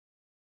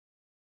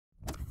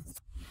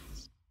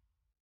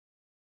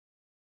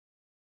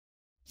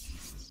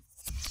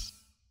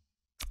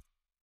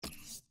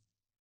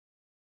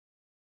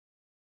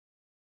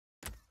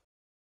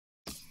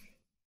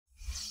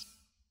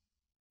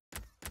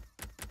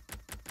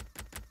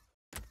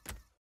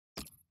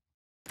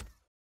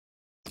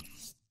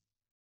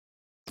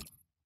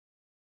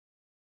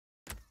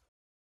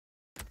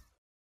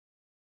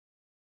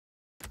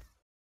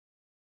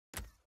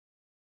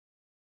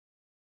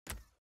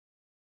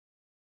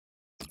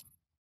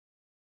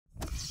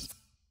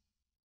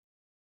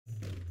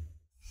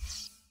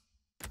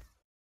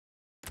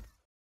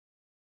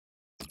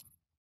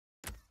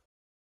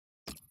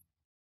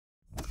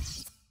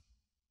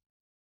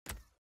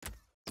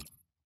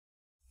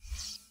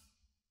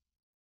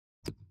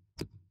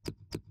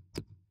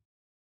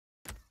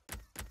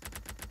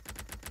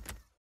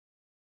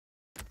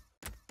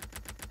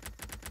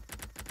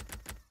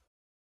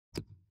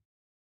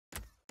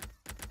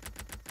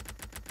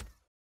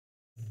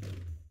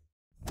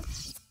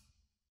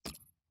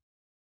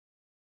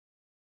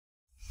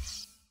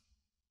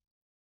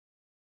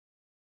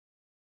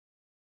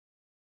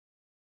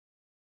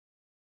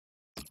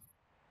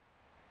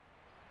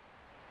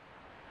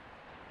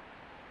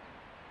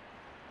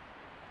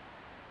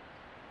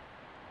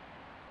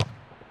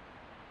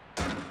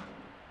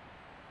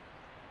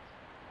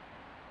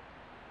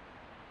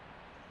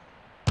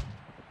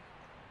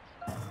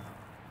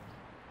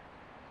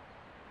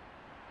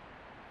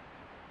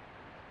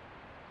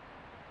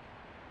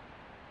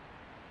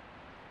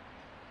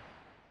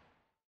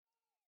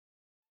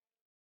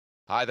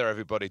Hi there,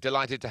 everybody.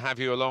 Delighted to have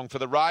you along for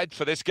the ride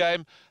for this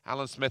game.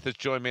 Alan Smith has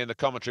joined me in the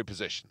commentary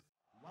position.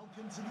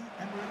 Welcome to the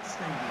Emirates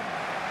Stadium.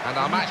 And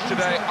our match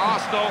today,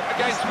 Arsenal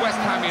against West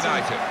Ham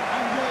United.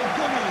 And your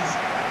gunners,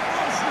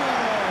 Arsenal!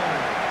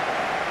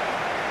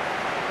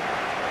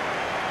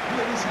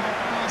 Here is how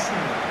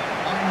Arsenal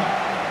are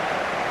not.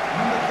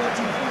 Number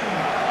 33,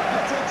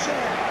 Petr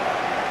Cech.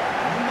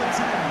 Number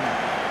 10,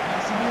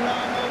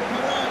 Massimiliano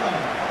Pereira.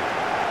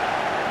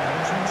 Number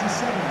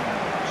 27,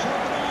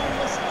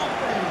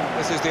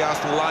 This is the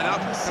Arsenal lineup.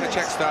 Petr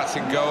Cech starts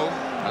in goal.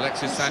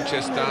 Alexis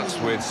Sanchez starts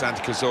with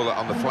Santi Cazorla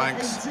on the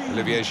flanks.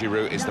 Olivier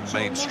Giroud is the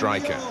main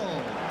striker.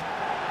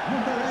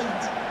 Number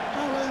 8,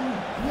 Aaron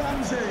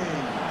Ramsey.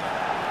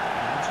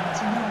 Number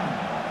 29,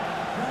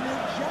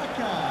 Granit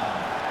Xhaka.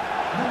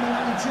 Number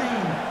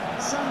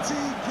 19,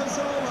 Santi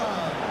Cazorla.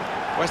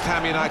 West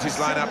Ham United's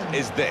lineup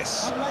is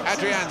this.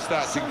 Adrian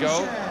starts in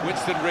goal.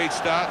 Winston Reid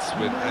starts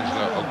with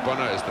Angelo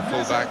Ogbonna as the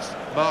fullbacks.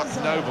 Mark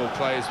Noble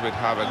plays with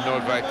Harvard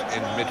Nordvik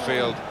in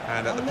midfield.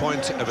 And at the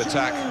point of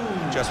attack,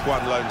 just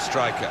one lone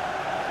striker.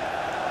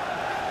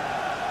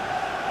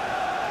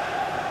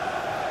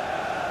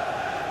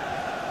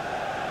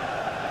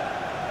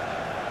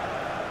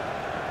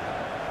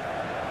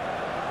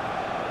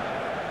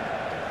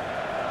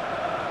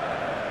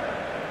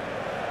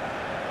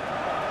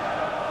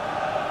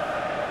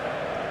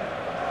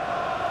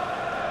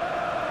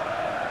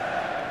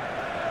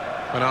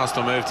 When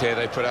Arsenal moved here,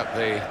 they put up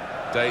the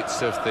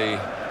dates of the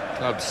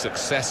club's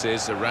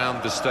successes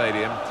around the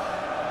stadium,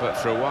 but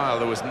for a while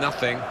there was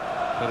nothing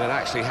that had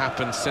actually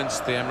happened since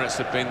the Emirates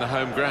had been the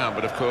home ground.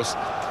 But of course,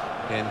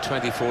 in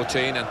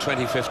 2014 and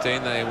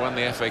 2015 they won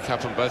the FA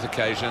Cup on both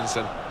occasions,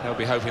 and they'll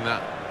be hoping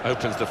that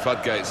opens the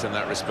floodgates in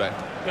that respect.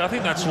 Yeah, I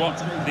think that's what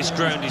this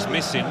ground is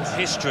missing: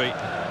 history,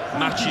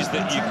 matches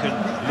that you can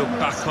look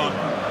back on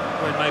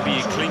when maybe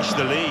you clinch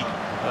the league.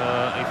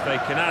 If they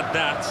can add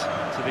that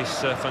to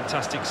this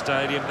fantastic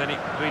stadium, then it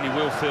really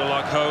will feel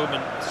like home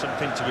and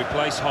something to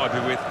replace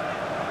Highbury with.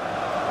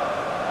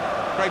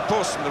 Great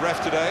pause from the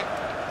ref today.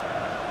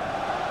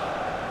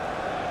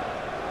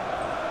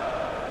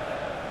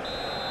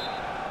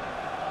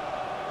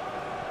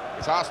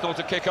 It's Arsenal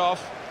to kick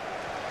off.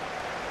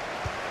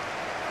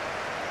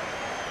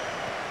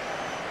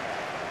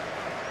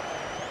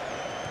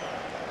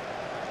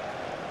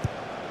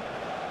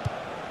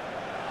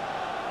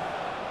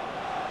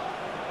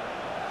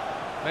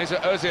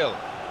 Mesut Ozil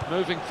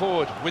moving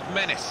forward with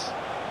menace.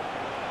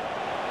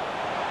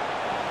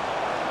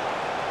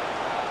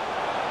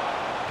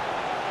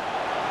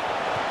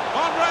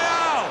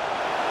 Monreal!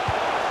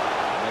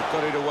 And they've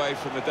got it away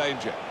from the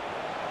danger.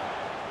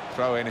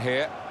 Throw in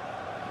here.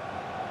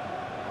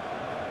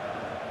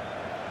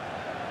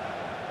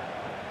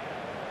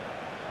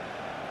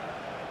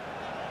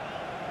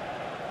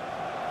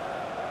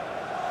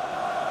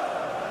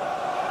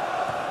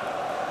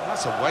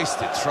 That's a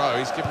wasted throw.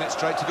 He's given it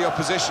straight to the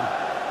opposition.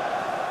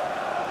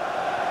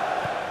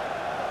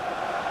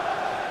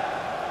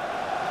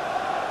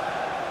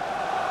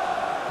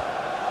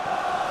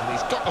 And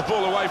he's got the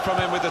ball away from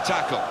him with the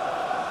tackle.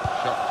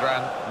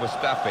 Shokran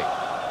Mustafi.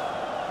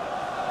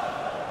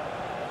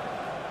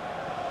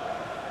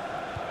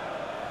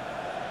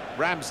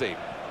 Ramsey.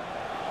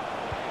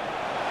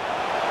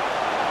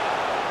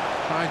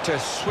 Trying to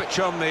switch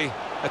on the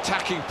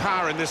attacking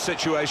power in this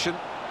situation.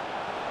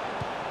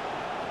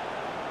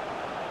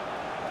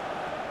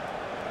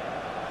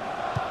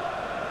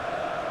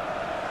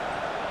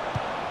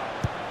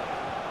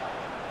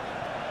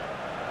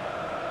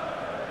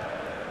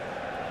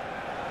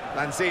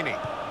 Lanzini.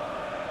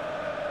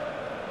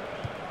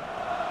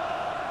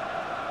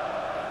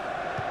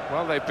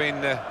 Well, they've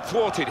been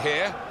thwarted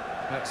here.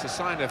 That's a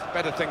sign of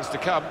better things to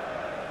come.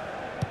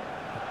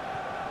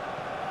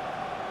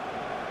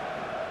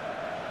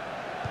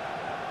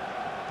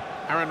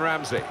 Aaron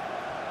Ramsey.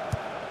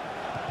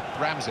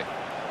 Ramsey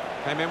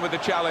came in with the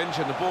challenge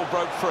and the ball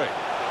broke free.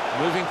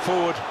 Moving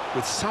forward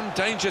with some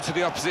danger to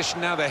the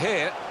opposition now they're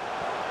here.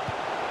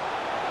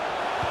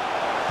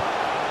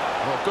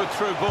 Well, good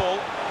through ball.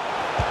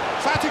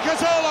 Santi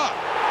Cazorla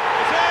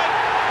is in.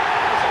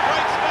 It's a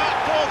great start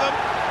for them.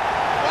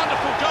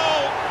 Wonderful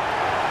goal.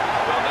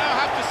 We'll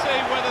now have to see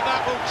whether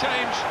that will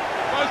change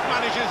both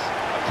managers'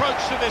 approach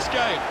to this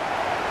game.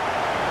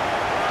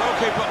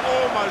 Goalkeeper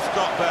almost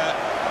got there,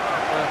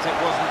 but it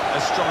wasn't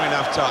a strong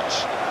enough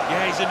touch.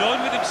 Yeah, he's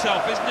annoyed with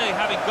himself, isn't he?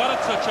 Having got a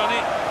touch on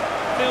it,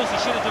 feels he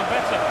should have done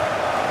better.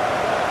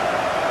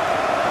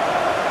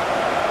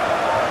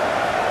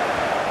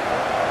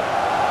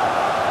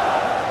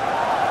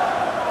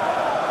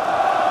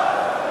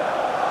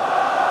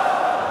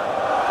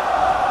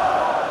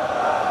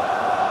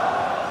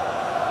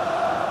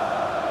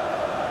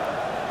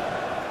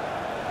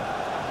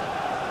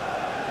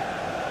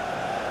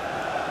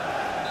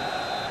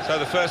 So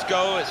the first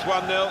goal, it's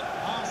 1-0.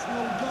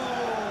 Arsenal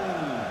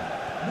goal.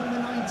 Number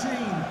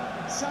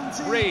 19,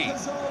 Santi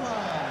Cazorla.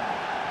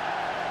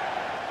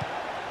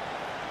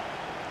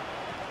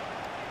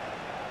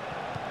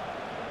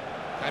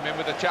 Came in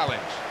with a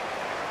challenge.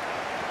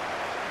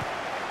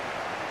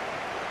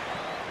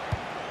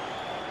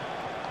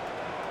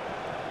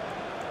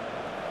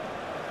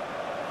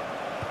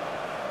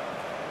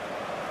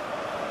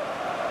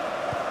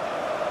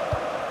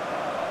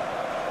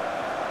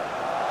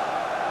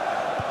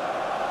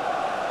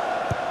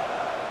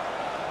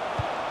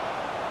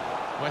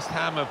 West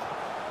Ham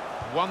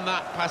have won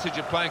that passage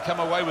of play and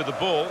come away with the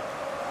ball.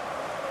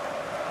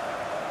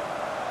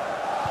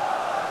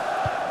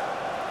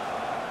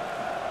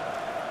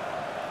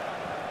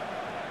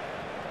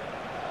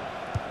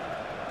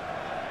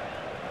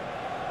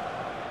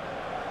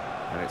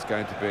 And it's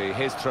going to be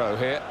his throw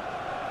here.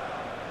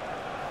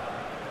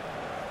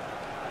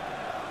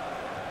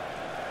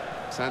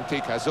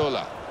 Santi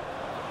Cazorla.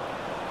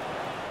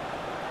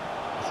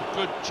 It's a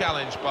good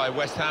challenge by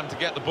West Ham to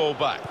get the ball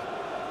back.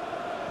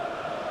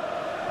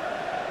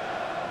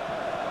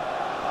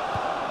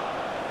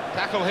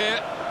 Tackle here.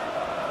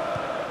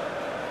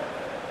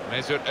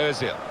 Mesut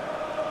Ozil.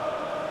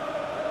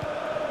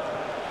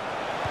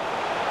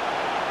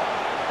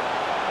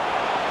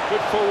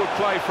 Good forward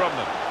play from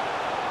them.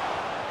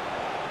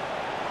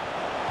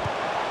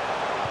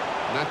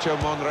 Nacho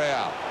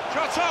Monreal.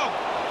 Shot on!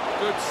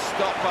 Good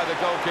stop by the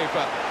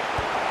goalkeeper.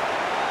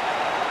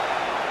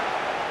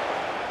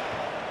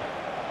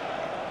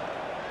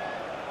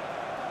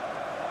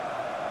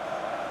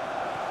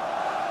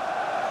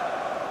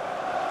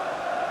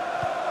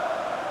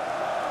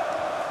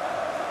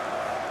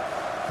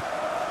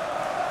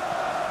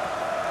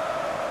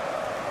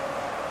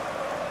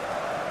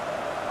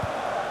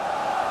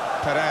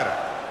 Pereira.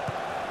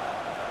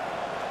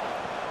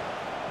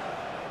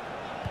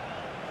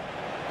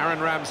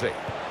 Aaron Ramsey.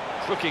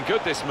 It's looking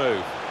good, this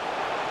move.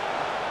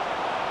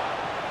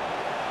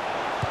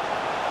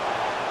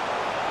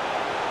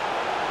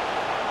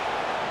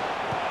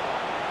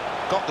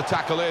 Got the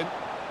tackle in.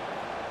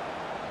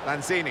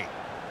 Lanzini.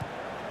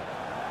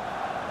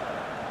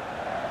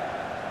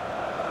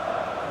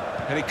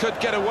 And he could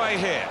get away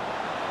here.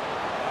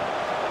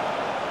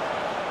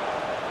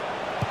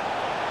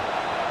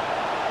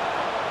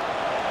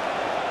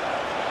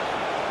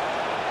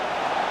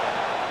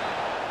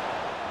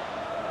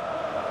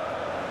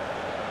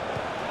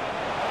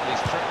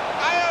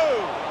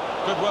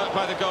 Good work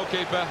by the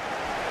goalkeeper.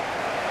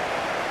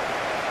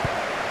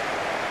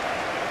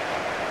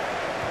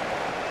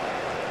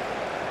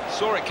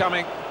 Saw it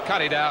coming,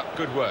 cut it out,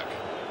 good work.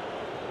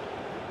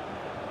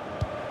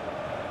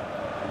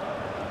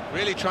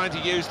 Really trying to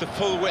use the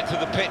full width of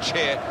the pitch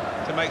here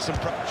to make some...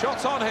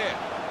 Shots on here.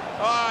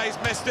 Ah, he's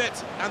missed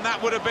it, and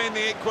that would have been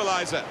the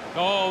equaliser.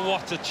 Oh,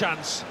 what a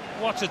chance.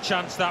 What a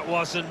chance that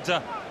was, and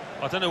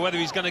I don't know whether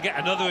he's going to get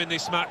another in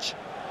this match.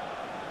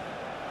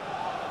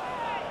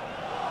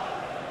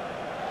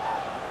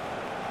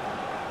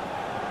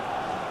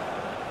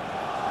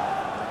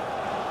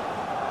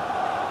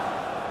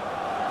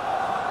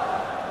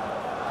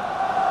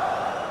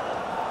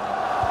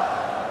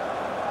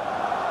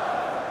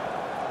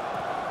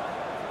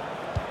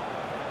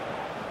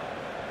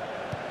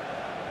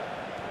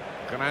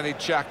 Granit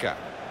Xhaka.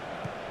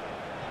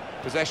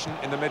 Possession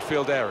in the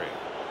midfield area.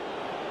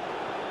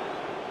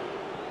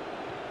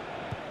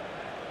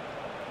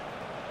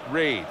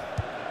 Reed.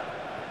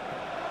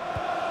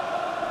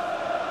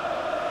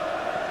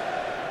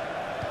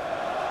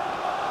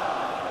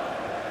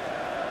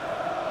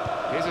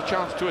 Here's a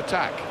chance to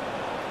attack.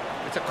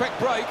 It's a quick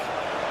break.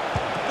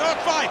 Good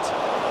fight!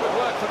 Good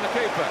work from the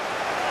keeper.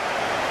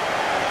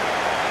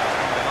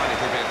 It might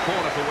be a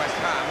corner for West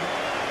Ham.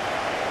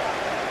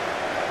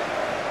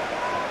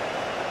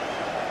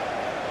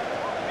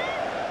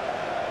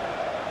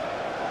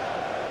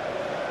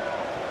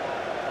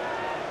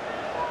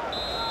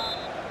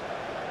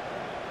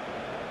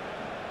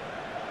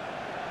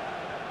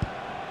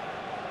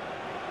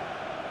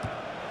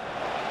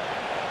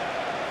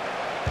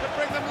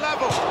 Bring them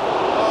level.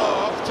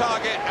 Oh, off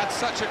target at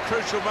such a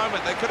crucial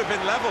moment. They could have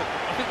been level.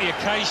 I think the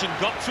occasion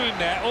got to him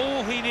there.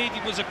 All he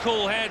needed was a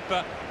cool head,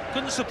 but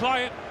couldn't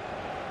supply it.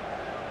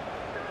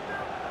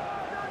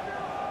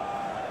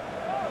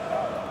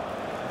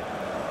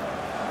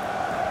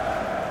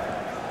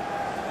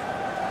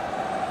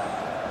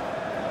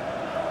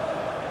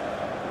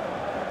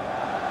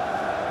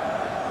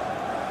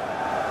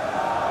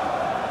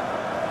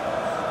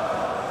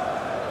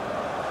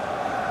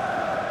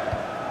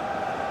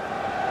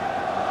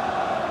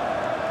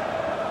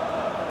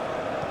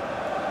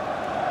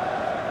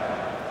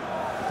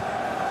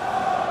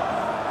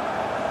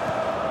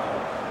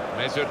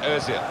 Mesut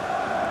Ozil.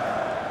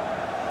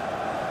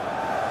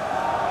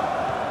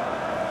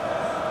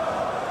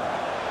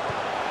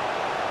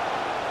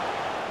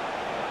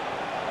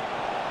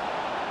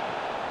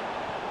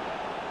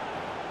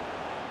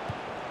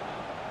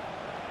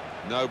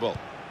 Noble.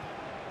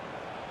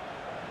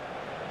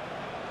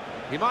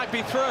 He might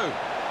be through.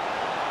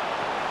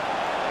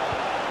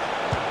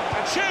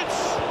 And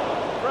shoots!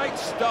 Great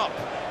stop.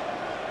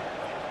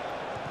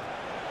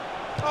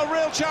 A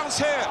real chance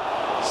here.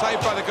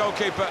 Saved by the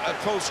goalkeeper at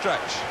full stretch.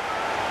 West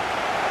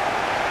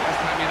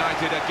Ham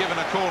United are given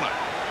a corner.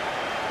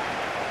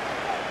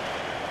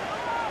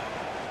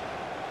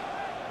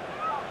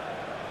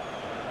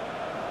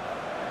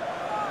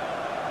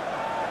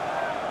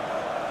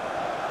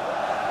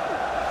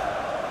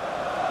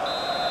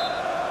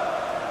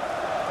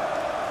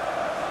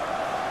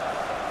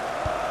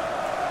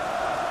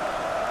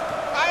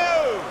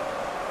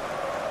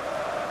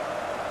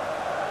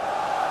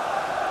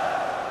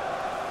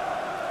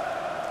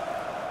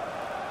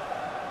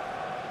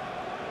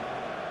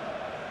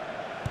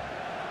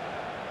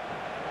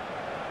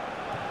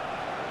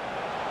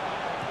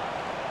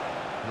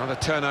 Another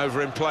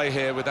turnover in play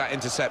here with that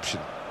interception.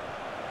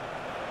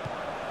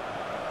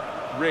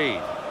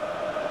 Reed.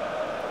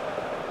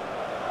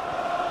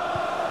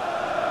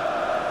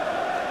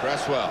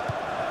 Cresswell.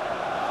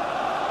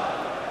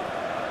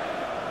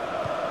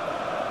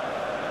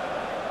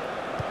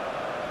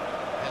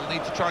 They'll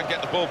need to try and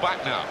get the ball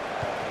back now.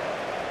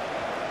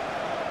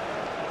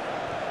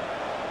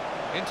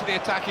 Into the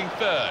attacking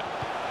third.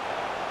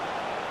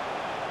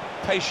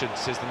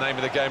 Patience is the name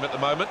of the game at the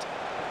moment.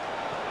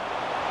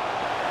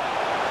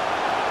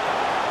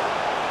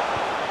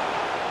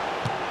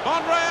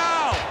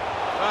 Monreal!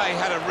 Oh, he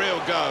had a real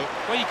go.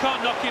 Well, you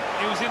can't knock him.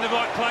 He was in the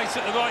right place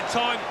at the right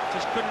time.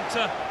 Just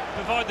couldn't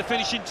provide the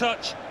finishing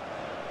touch.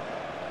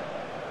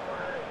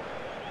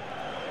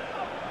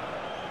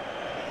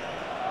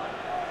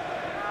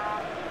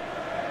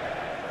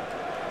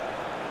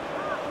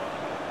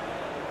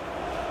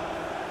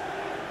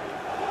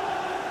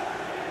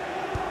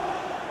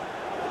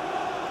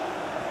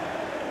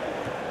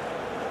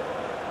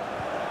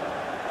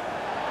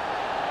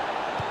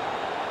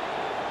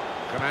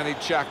 Granit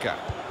Xhaka.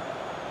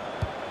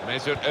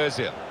 Mesut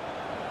Ozil.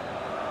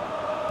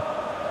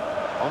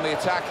 On the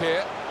attack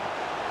here.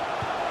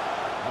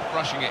 Not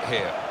rushing it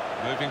here.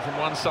 Moving from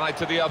one side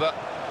to the other.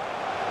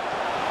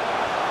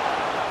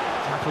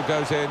 Tackle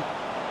goes in.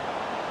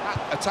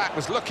 That attack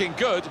was looking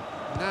good.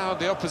 Now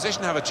the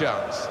opposition have a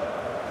chance.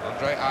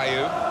 Andre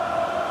Ayew.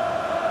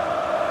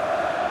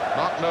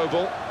 Mark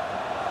Noble.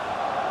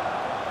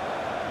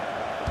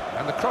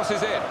 And the cross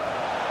is in.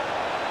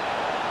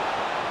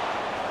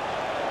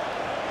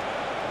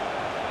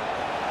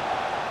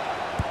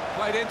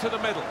 Played into the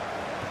middle.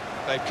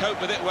 They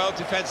cope with it well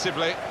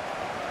defensively.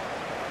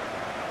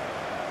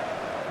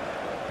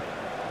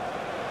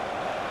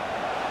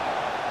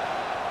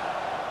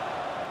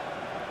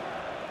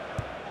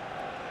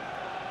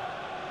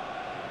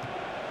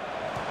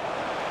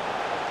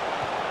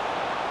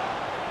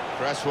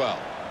 Cresswell.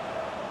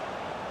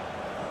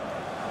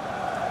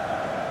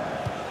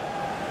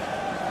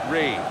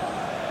 Reed.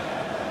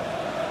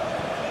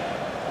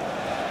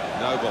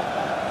 Noble.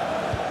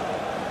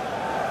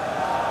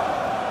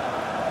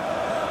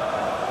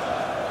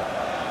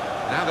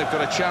 Now they've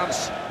got a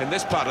chance in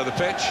this part of the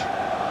pitch.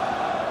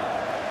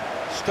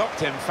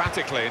 Stopped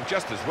emphatically and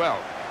just as well.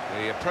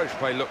 The approach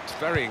play looked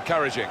very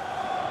encouraging.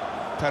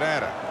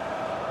 Pereira.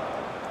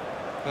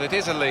 Well, it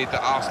is a lead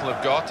that Arsenal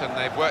have got, and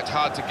they've worked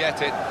hard to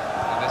get it,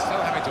 and they're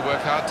still having to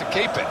work hard to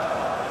keep it.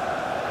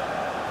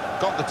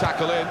 Got the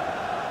tackle in.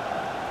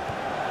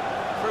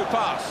 Through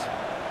pass.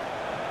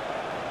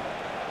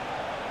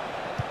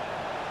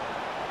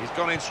 He's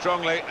gone in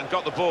strongly and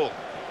got the ball.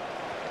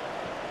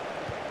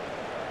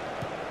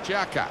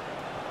 Xhaka.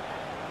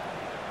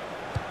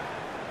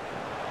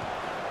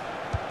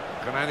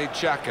 Granit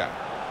Xhaka.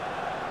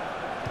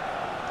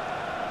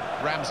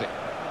 Ramsey.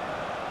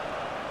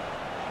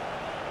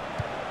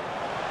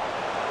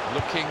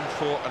 Looking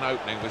for an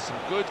opening with some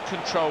good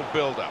controlled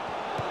build-up.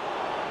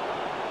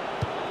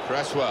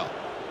 Cresswell.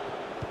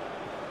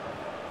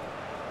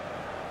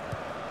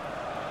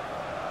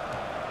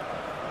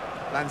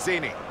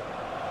 Lanzini.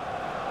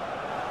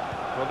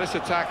 Well, this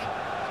attack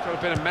has got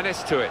a bit of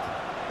menace to it.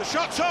 The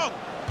shot's on!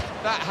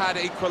 That had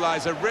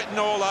equaliser written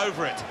all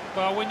over it.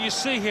 Well, when you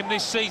see him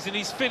this season,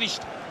 he's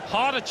finished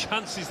harder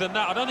chances than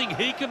that. I don't think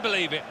he can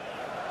believe it.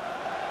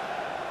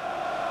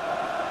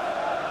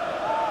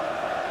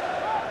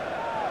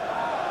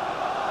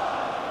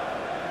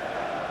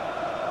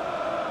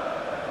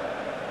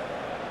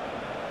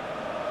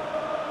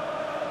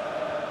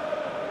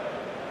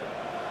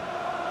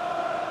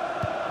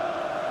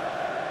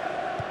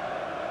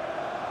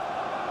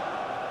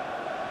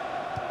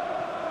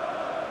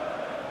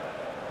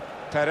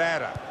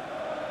 Pereira.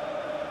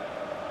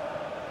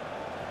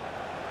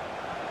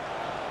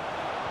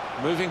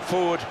 Moving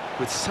forward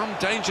with some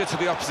danger to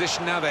the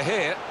opposition now they're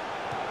here.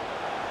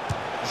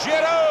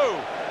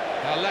 Giroud!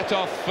 Now let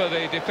off for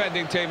the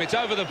defending team, it's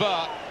over the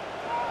bar.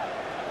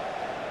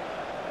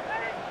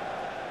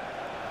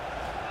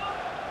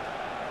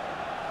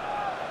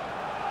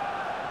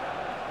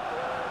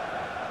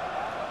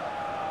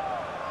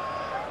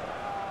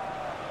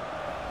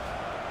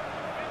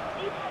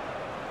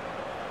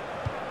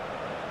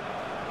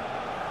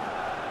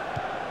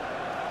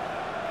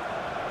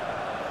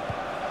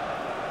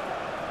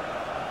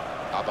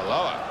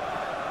 Abaloa.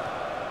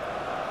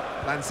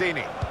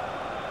 Lanzini.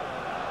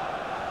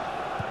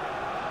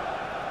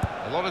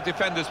 A lot of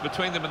defenders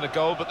between them and the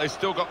goal, but they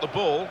still got the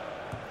ball.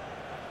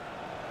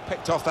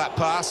 Picked off that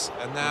pass,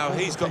 and now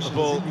he's got the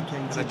ball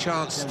and a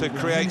chance to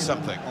create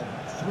something.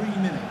 3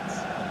 minutes.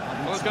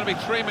 Well, there's going to be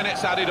 3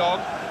 minutes added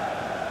on.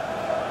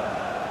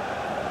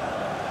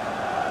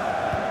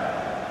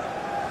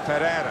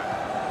 Pereira.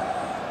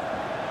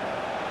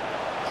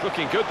 It's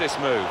looking good, this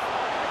move.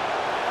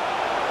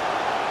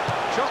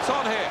 Shots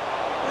on here.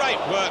 Great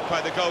work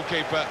by the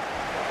goalkeeper.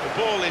 The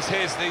ball is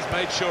his, and he's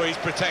made sure he's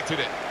protected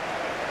it.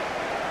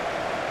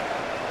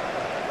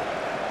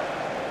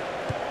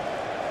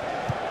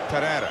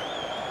 Pereira.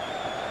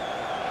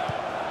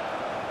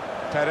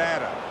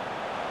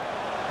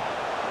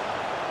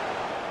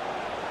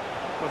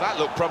 Well, that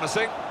looked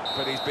promising,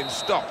 but he's been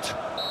stopped.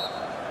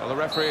 Well, the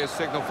referee has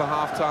signalled for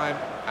half-time,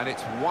 and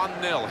it's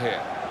 1-0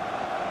 here.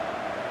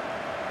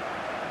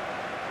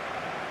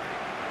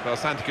 Well,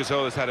 Santi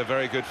Cazorla's had a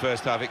very good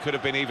first half. It could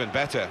have been even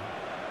better.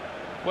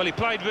 Well, he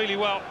played really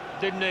well,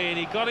 didn't he? And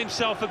he got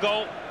himself a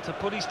goal to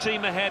put his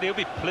team ahead. He'll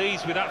be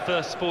pleased with that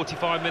first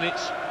 45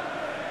 minutes.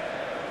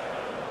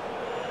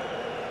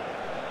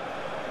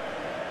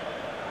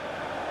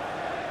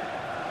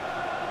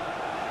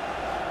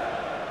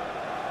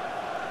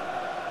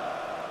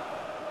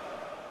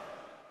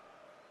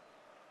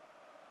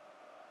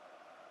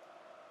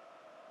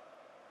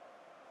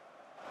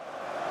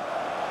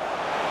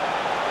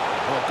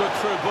 Well, good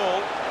through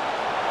ball.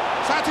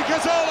 Santi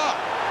Cazorla!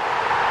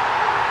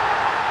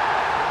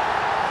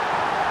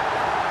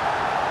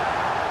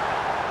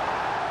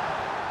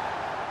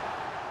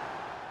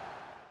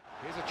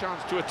 Here's a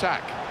chance to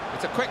attack.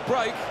 It's a quick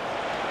break.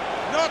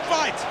 Not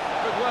right!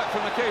 Good work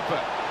from the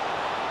keeper.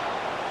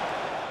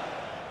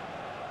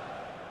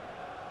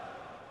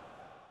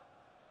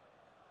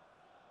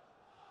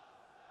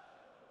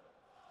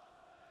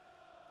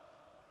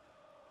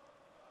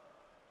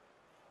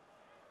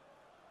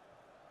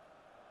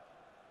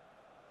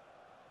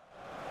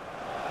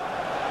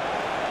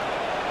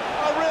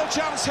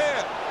 Chance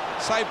here,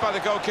 saved by the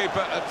goalkeeper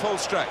at full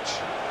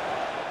stretch.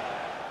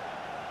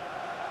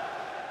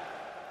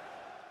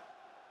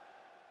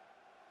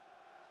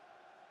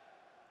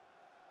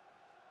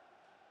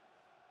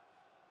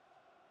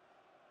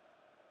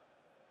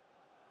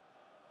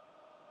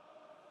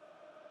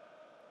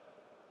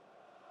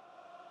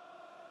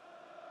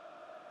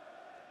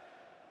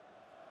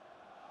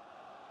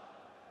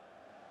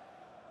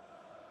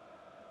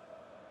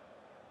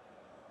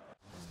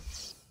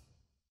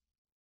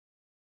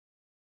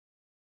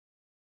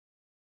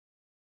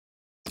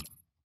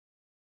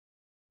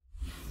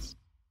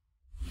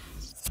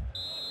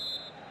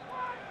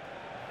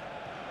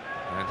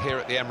 And here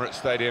at the Emirates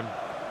Stadium,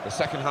 the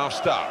second half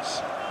starts.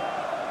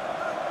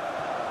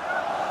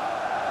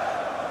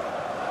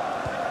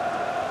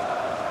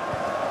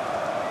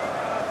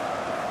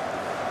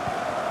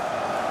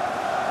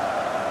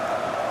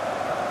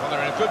 Well,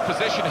 they're in a good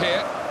position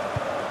here.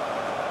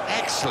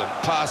 Excellent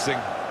passing,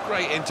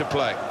 great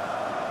interplay.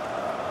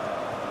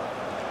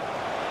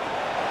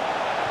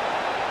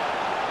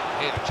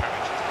 Here the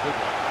challenge is a good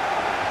one.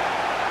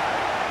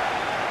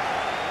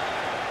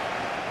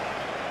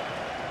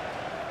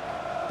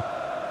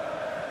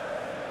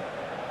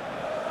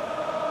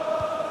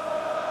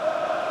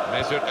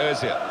 Mesut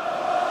Özil.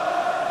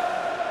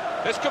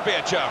 This could be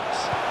a chance.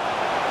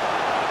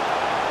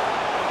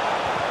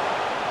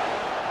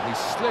 He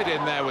slid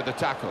in there with the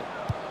tackle.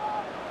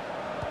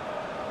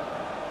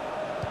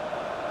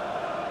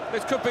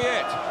 This could be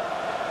it.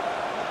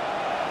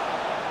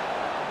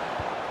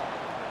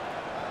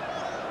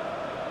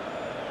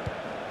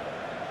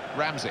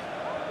 Ramsey.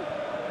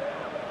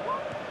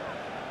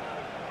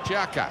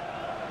 Xhaka.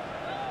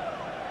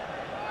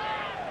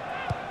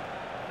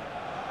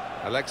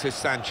 Alexis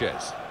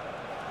Sanchez.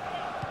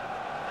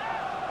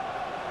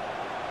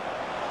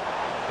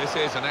 This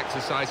is an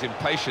exercise in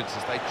patience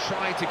as they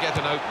try to get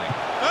an opening.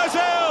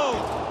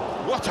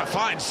 Özil! What a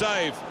fine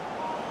save!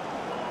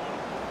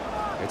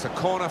 It's a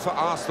corner for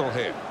Arsenal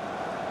here.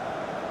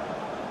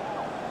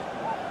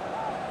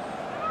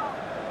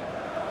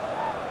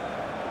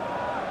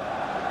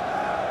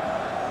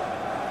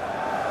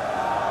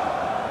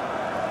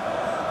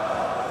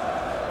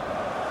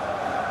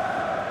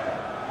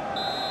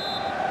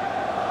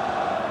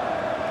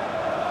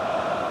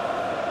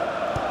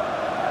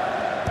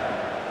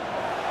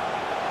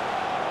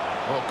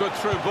 Well, good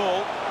through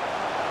ball.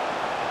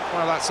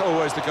 Well, that's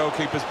always the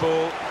goalkeeper's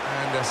ball,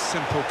 and a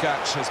simple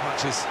catch, as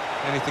much as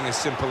anything is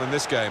simple in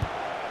this game.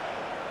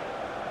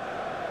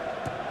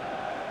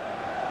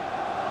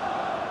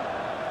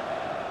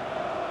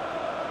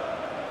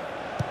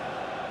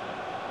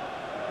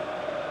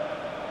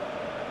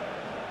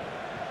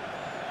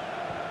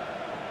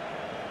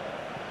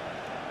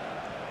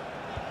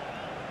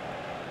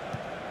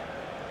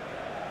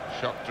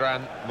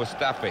 Shotran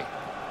Mustafi.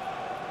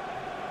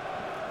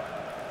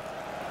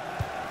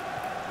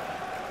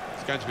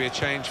 It's going to be a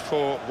change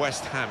for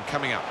West Ham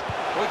coming up.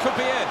 Well, it could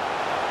be in.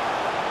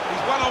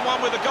 He's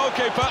one-on-one with the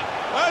goalkeeper.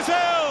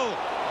 Özil!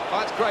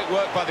 That's great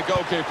work by the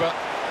goalkeeper.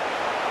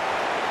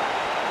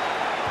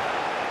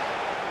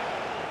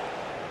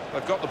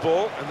 They've got the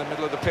ball in the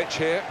middle of the pitch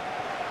here.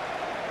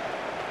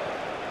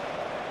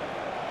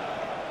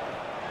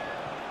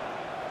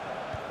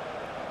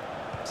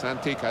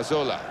 Santi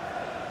Cazorla.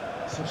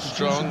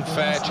 Strong,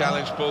 fair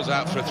challenge, balls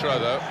out for a throw,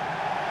 though.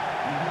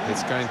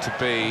 It's going to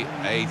be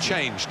a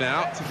change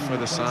now for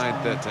the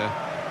side that,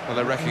 well,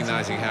 they're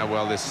recognising how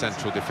well this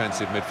central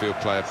defensive midfield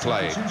player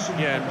played.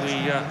 Yeah, and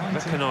we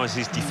recognise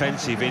his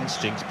defensive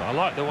instincts, but I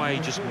like the way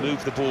he just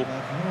moved the ball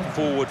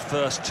forward,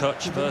 first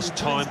touch, first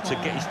time to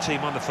get his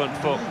team on the front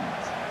foot.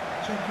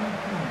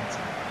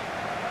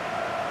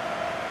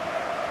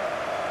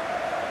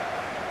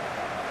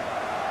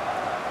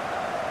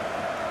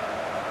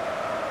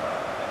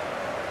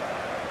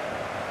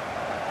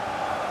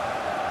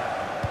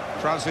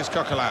 Francis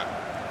Coquelin.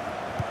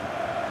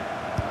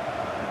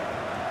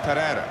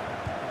 Pereira.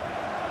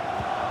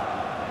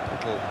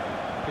 Little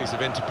piece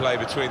of interplay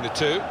between the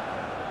two.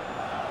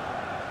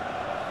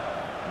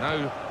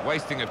 No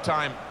wasting of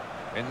time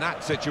in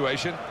that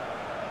situation.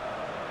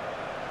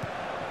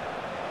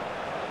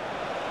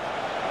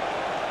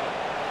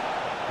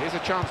 Here's a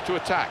chance to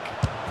attack.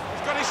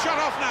 He's got his shot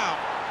off now.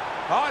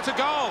 Oh, it's a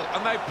goal,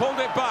 and they've pulled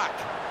it back.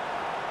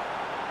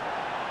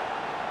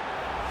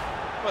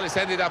 Well, it's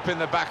ended up in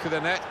the back of the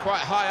net, quite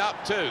high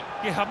up too.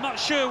 Yeah, I'm not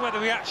sure whether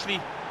he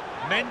actually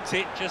meant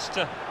it just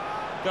to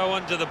go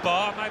under the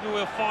bar. Maybe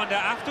we'll find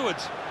out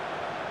afterwards.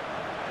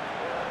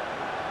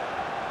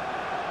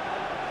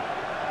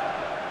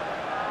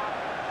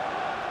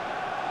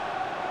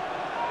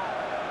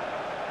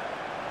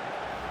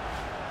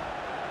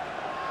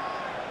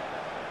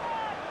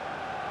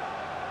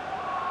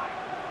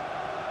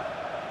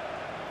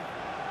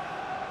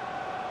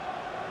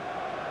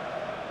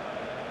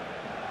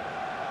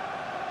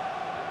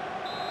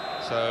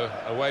 So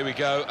away we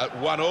go at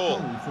 1-1. Goal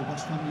for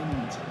West Ham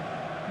United.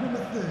 Number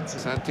 30.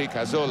 Santi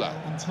Cazorla.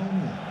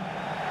 Antonio.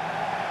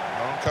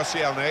 On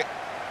Koscielny.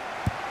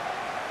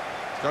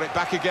 He's got it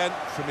back again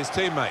from his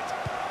teammate.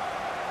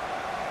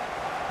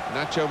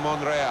 Nacho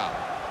Monreal.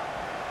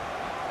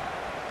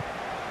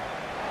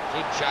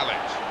 Good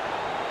challenge.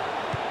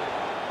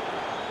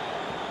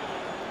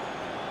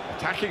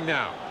 Attacking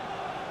now.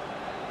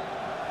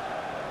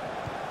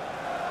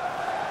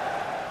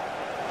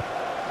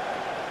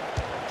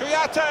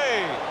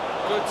 Kouyaté!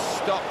 Good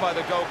stop by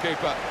the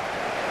goalkeeper.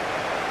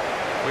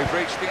 We've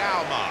reached the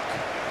hour mark.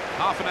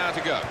 Half an hour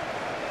to go.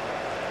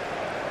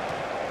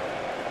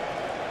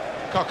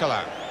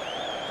 Coquelin.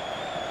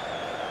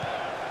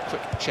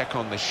 Quick check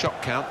on the shot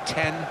count.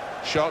 10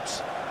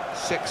 shots,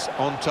 6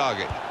 on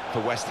target for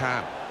West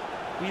Ham.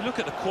 Well, you look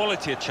at the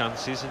quality of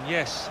chances, and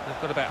yes,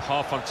 they've got about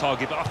half on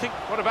target, but I think...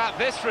 What about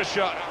this for a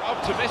shot?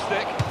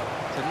 Optimistic.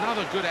 It's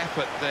another good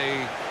effort.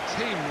 The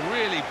team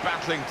really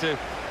battling to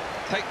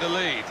take the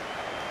lead.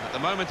 At the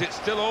moment, it's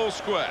still all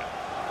square.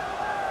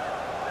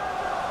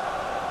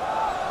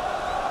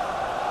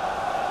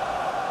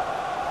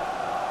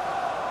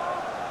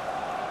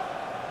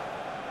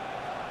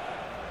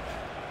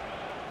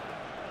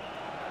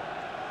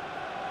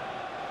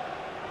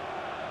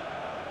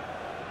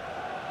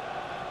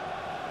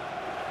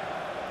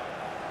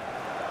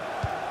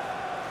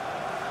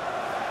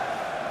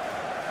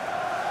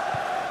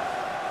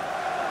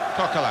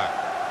 Coquelin.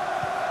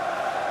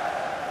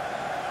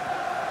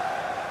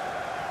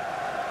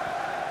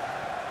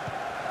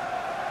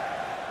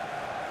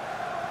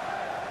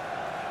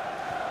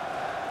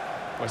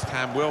 West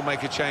Ham will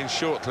make a change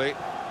shortly.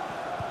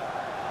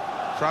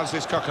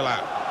 Francis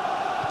Coquelin.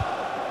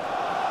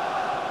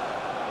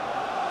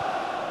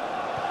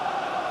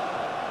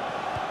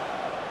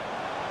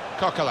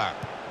 Coquelin.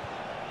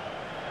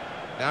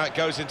 Now it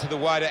goes into the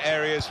wider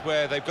areas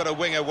where they've got a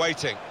winger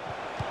waiting.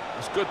 It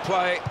was good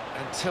play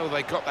until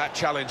they got that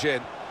challenge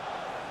in.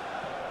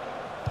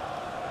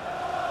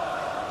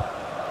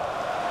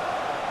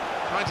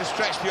 Trying to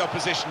stretch the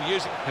opposition,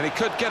 using, and he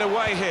could get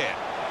away here.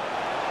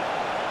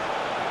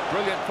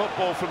 Brilliant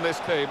football from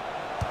this team.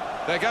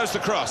 There goes the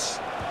cross.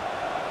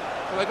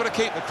 Well, they've got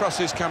to keep the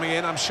crosses coming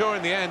in. I'm sure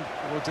in the end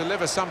it will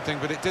deliver something,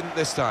 but it didn't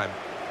this time.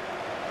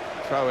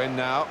 Throw in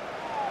now.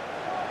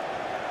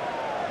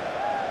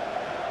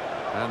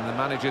 And the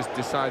manager's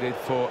decided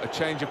for a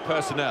change of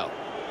personnel.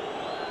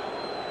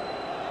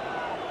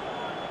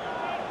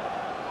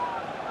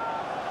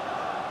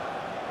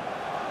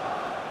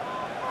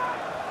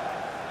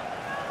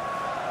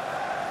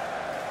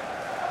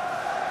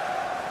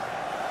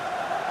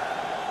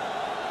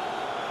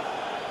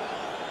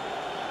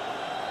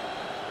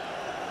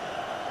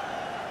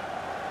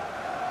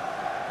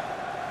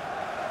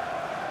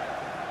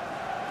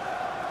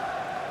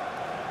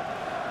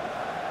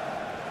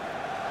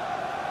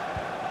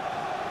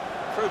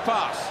 Through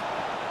pass.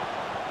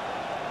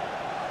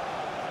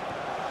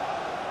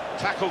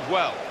 Tackled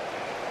well.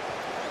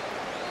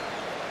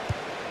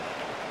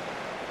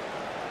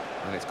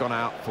 And it's gone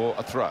out for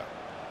a throw.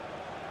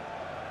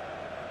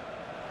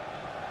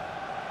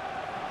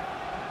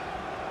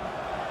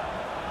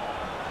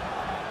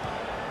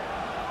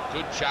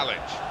 Good challenge.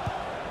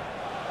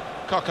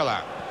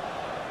 Coquelin.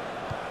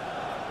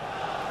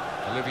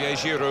 Olivier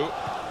Giroud.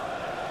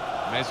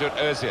 Mesut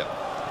Özil.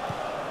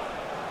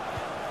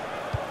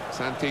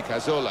 Santi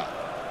Cazorla.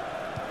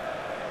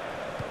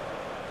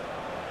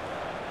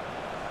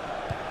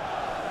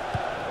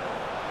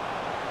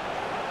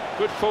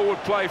 Good forward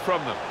play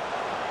from them.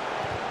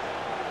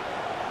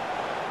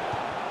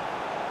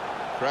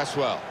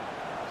 Cresswell.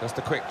 Just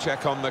a quick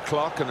check on the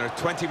clock, and there are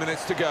 20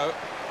 minutes to go.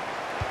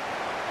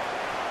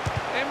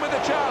 In with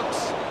a chance.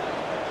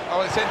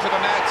 Oh, it's into the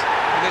net,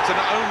 and it's an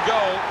own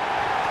goal.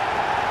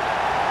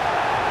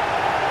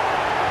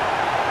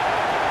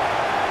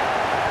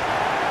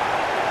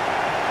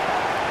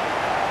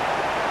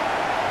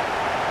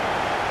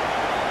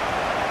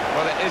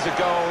 Well, it is a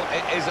goal,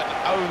 it is an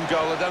own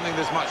goal. I don't think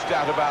there's much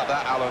doubt about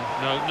that, Alan.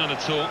 No, none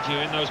at all.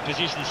 You're in those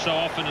positions so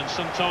often, and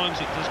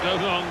sometimes it does go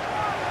wrong.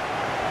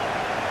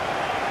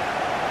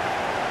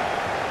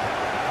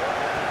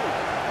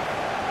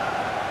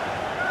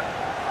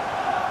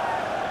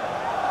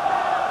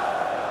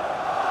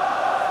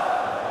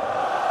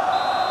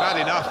 Bad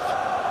enough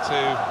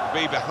to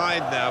be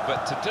behind now,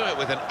 but to do it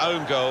with an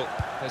own goal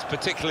is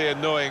particularly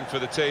annoying for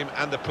the team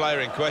and the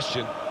player in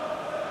question.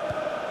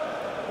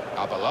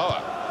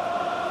 Arbeloa.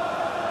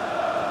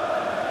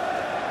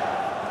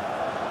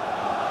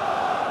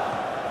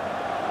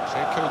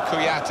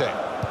 Kuyate.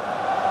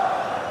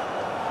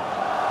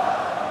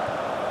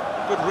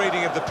 Good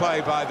reading of the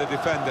play by the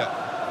defender.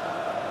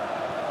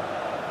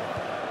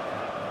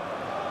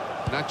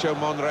 Nacho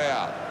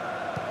Monreal.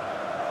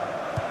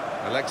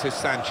 Alexis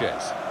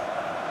Sanchez.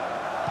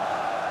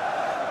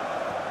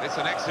 It's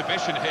an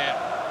exhibition here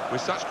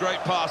with such great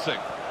passing.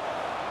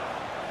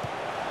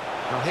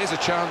 Well, here's a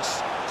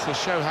chance to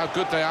show how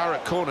good they are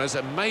at corners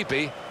and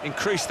maybe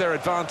increase their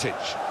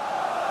advantage.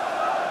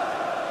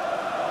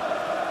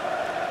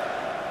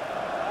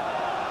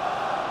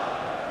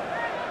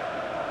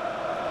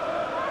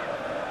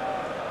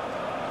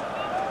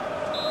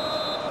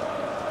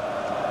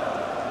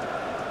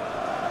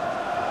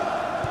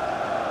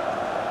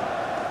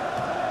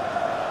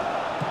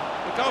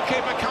 The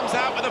goalkeeper comes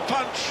out with a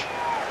punch.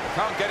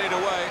 Can't get it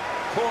away.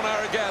 Corner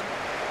again.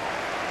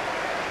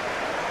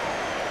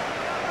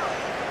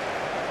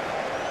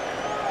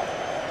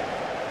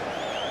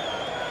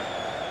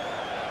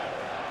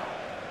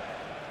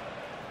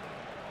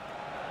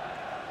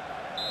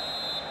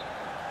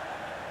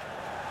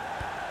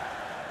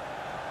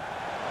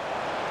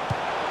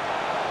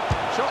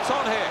 Shots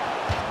on here.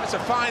 It's a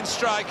fine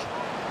strike,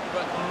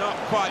 but not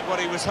quite what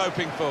he was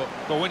hoping for.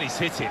 But when he's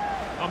hit it,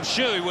 I'm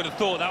sure he would have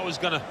thought that was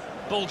going to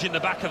bulge in the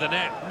back of the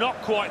net. Not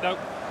quite, though.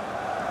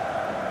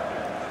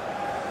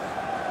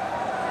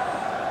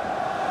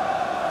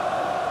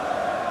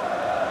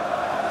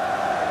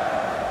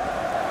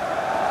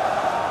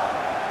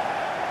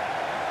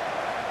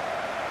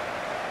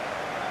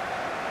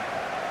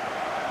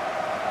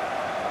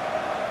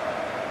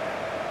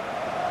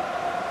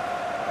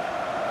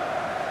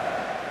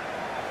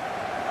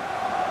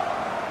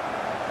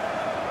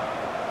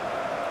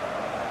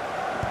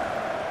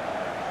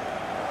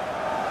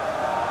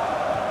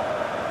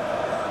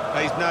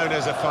 He's known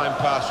as a fine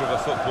passer of a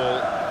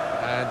football,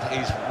 and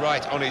he's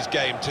right on his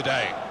game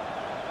today.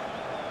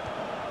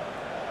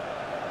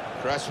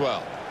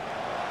 Cresswell.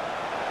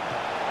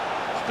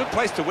 It's a good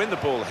place to win the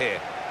ball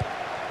here.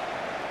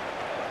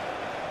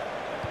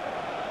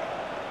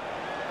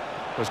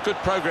 There's good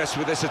progress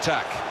with this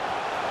attack.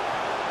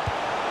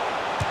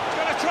 He's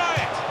going to try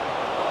it.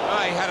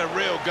 Oh, he had a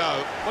real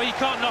go. Well, you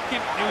can't knock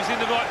him. He was in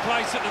the right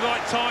place at the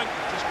right time.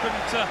 Just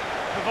couldn't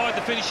provide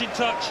the finishing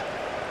touch.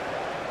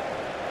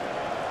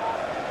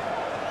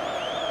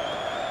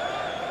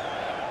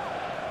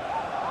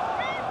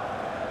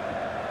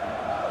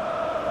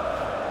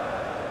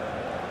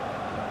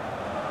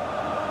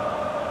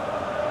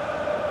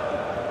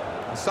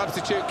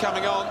 Substitute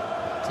coming on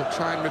to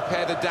try and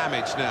repair the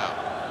damage now.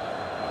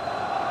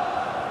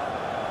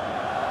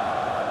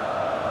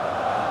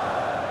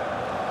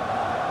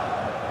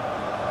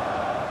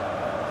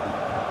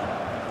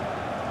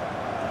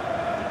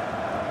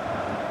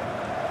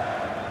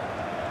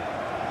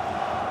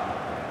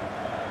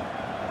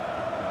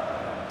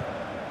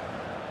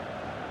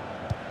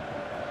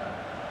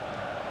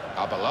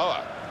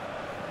 Arbeloa.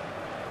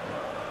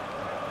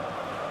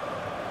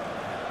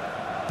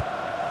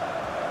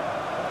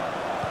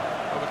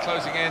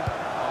 Closing in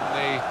on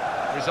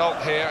the result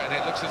here, and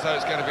it looks as though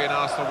it's going to be an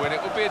Arsenal win.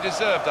 It will be a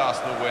deserved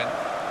Arsenal win.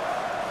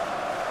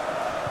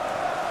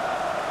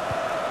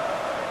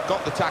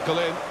 Got the tackle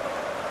in.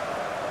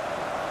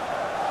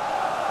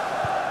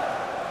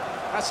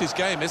 That's his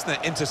game, isn't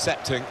it?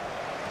 Intercepting.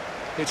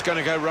 It's going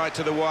to go right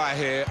to the wire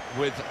here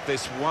with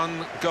this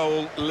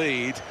one-goal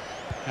lead,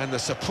 and the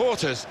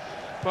supporters,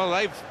 well,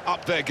 they've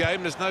upped their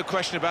game, there's no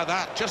question about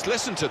that. Just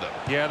listen to them.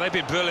 Yeah, they've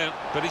been brilliant,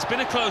 but it's been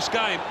a close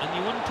game, and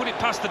you wouldn't put it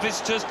past the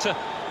visitors to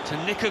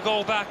nick a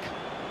goal back.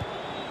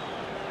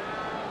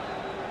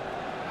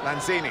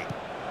 Lanzini.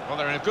 Well,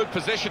 they're in a good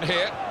position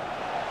here.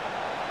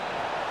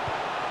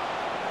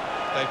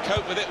 They've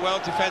coped with it well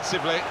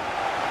defensively.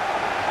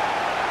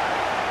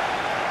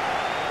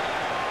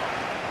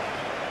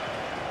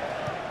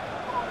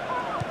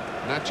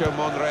 Nacho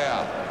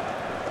Monreal.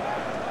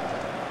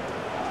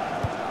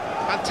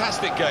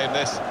 Fantastic game,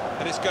 this,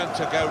 and it's going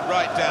to go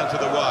right down to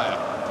the wire.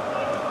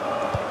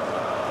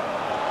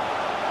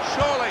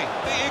 Surely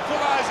the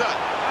equaliser,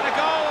 and a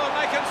goal, and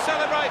they can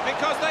celebrate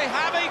because they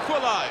have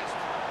equalised.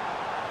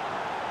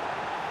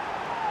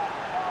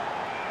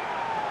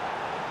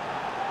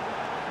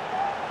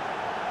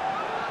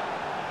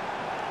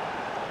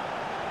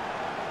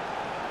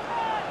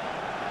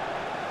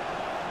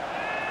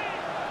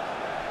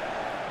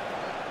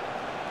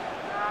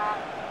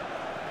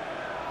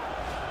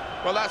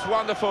 Well, that's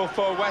wonderful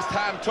for West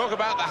Ham. Talk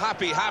about the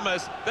happy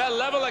hammers. They're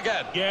level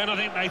again. Yeah, and I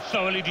think they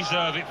thoroughly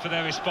deserve it for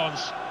their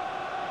response.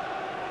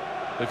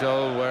 The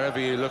goal, wherever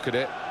you look at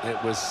it,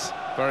 it was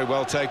very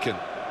well taken.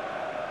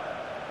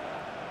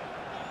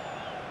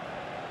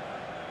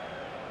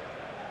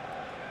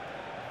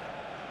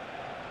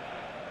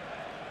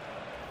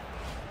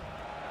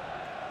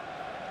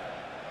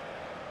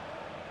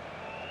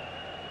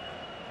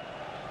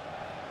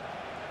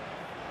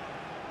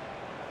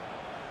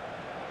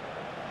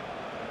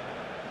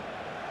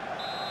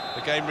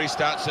 The game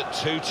restarts at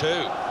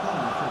 2-2.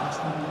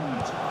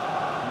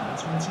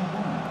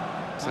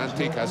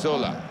 Santi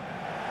Cazorla.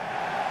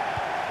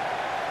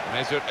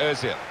 Mesut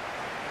Ozil.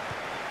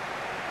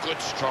 Good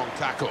strong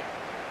tackle.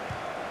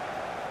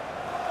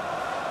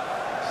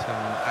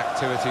 Some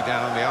activity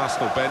down on the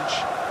Arsenal bench.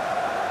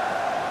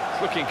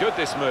 It's looking good,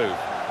 this move.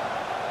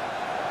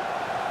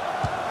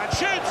 And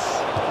shoots!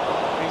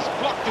 He's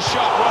blocked the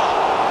shot well.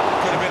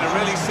 Could have been a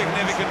really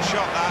significant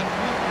shot, that.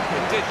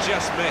 It did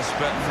just miss,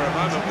 but for a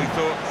moment we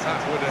thought that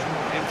would have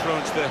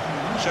influenced the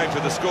shape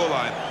of the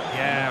scoreline.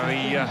 Yeah,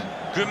 he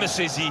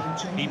grimaces.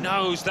 He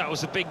knows that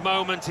was a big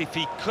moment. If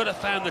he could have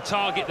found the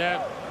target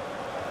there.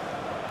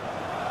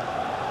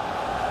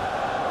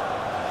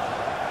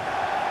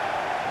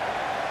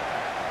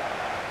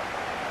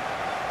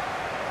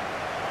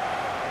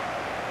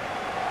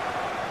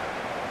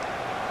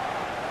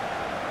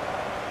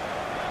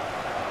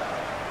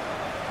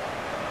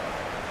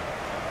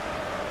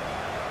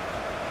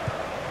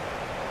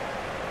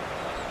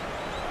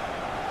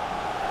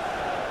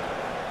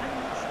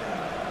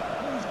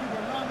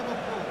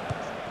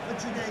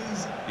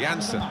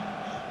 Janssen.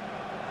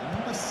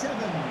 Number 7,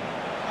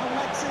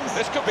 Alexis.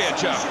 This could be a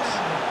chance.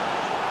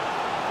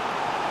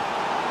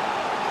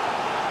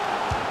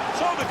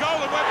 Saw the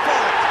goal and went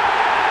for it.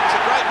 It's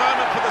a great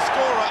moment for the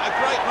scorer, a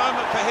great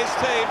moment for his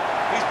team.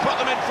 He's put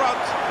them in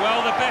front.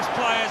 Well, the best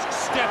players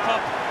step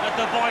up at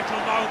the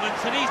vital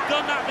moments, and he's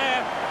done that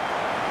there.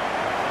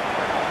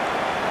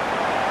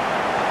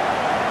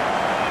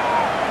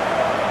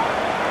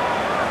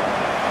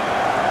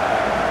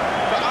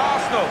 For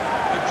Arsenal,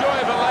 the joy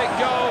of a late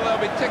goal. They'll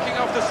be ticking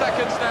off the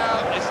seconds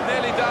now. It's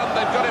nearly done.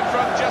 They've got in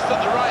front just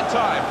at the right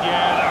time.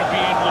 Yeah, they'll be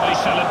inwardly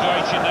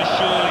celebrating. They're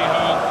surely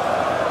home.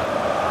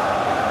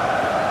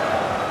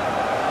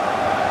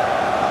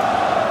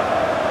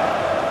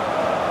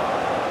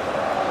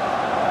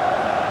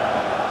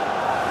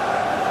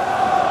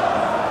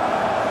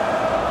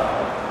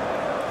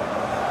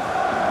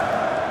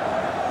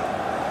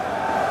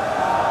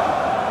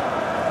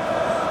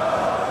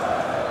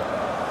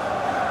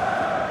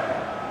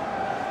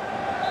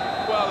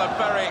 Well, a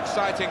very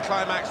exciting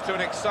climax to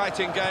an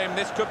exciting game.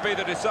 This could be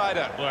the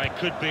decider. Well, it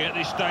could be at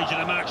this stage of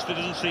the match. There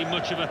doesn't seem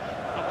much of an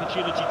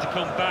opportunity to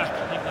come back.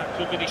 I think that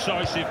could be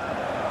decisive.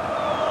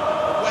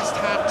 West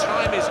Ham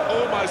time is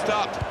almost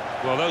up.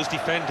 Well, those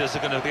defenders are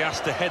going to be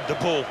asked to head the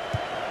ball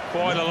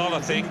quite a lot, I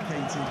think.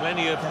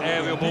 Plenty of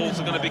aerial balls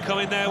are going to be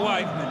coming their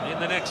way in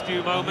the next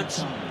few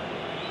moments.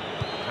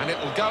 And it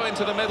will go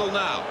into the middle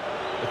now.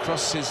 The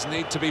crosses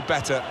need to be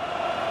better.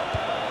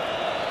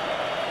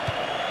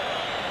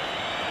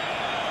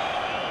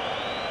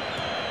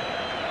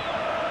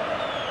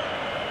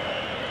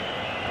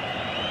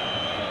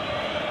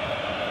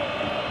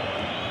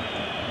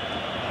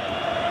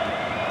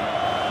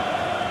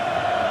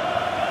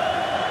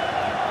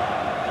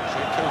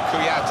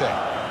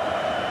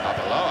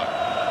 Abaloa.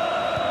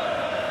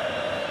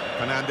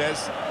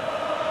 Fernandez.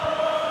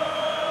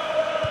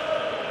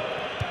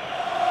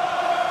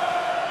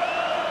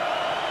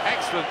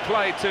 Excellent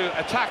play to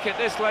attack at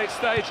this late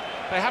stage.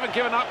 They haven't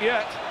given up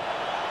yet.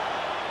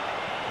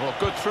 Well,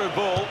 good through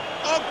ball.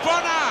 Oh,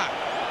 Bonner!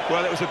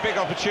 Well, it was a big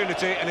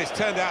opportunity, and it's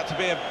turned out to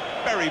be a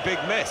very big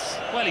miss.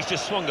 Well, he's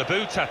just swung a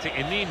boot at it,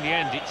 and in the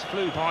end, it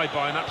flew by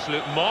an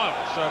absolute mile.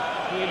 So,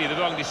 really, the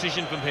wrong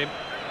decision from him.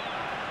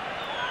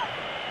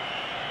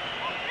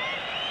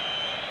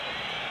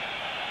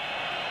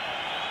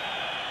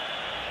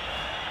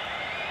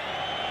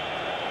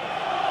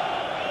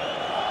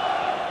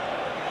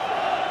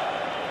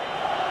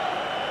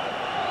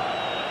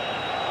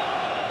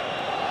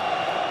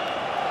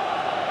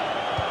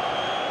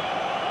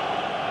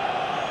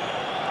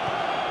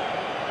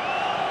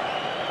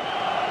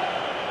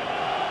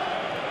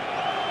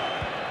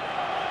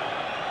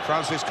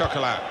 Francis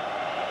Coquelin.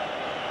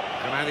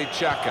 Granit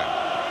Xhaka.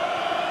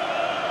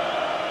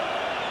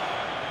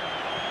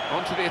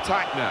 On to the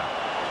attack now.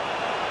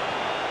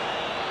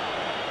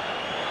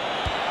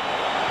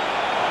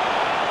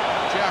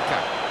 Xhaka.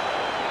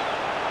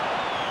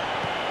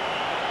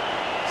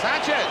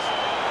 Sanchez.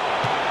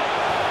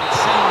 It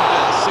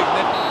seemed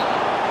significant.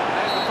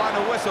 There's the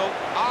final whistle.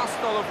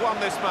 Arsenal have won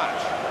this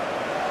match.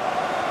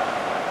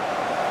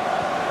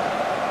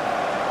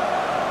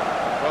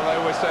 Well, they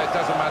always say it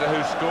doesn't matter who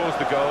scores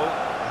the goal,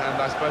 and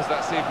I suppose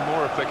that's even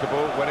more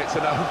applicable when it's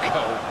an own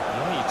goal.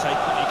 Yeah, you take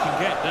what you can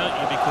get, don't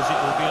you? Because it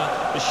will be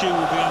the shoe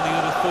will be on the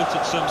other foot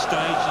at some stage,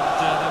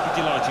 and they'll be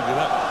delighted with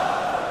that.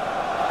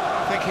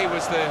 I think he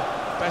was the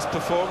best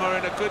performer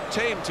in a good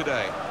team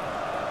today.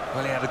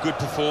 Well, he had a good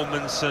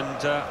performance and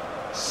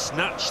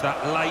snatched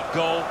that late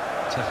goal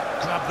to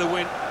grab the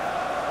win.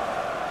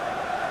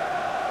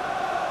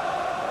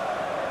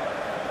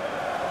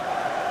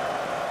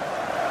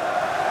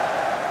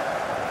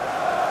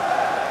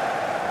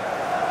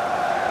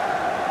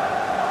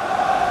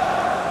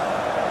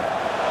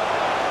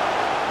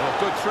 Oh,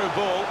 good through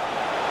ball.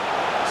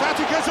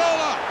 Santi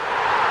Cazorla!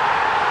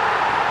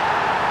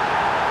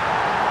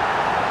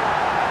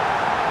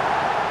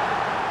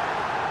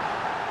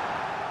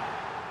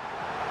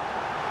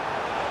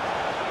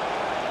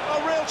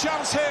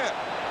 Chance here,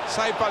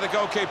 saved by the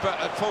goalkeeper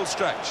at full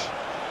stretch.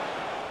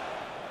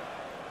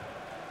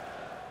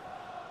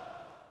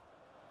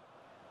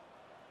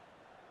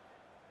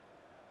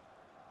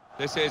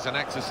 This is an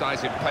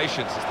exercise in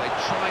patience as they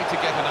try to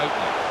get an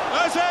opening.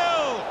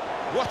 Ozil!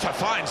 What a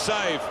fine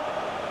save!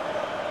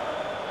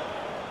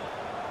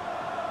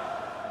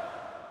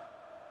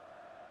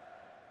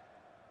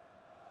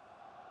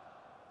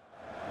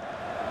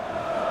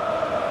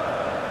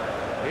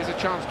 Here's a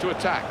chance to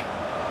attack.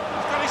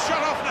 He's got his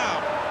shot off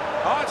now.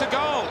 Oh, it's a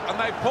goal, and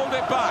they pulled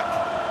it back.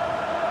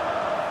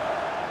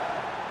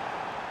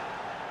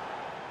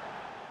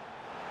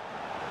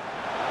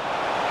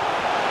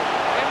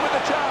 In with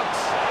a chance.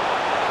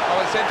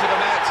 Oh, it's into the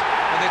net,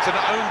 and it's an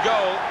own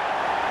goal.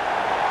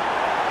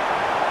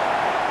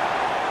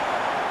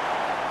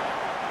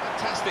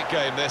 Fantastic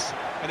game, this,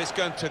 and it's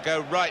going to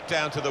go right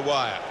down to the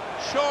wire.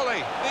 Surely,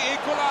 the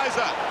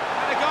equaliser.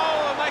 And a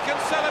goal, and they can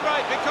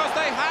celebrate because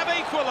they have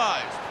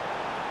equalised.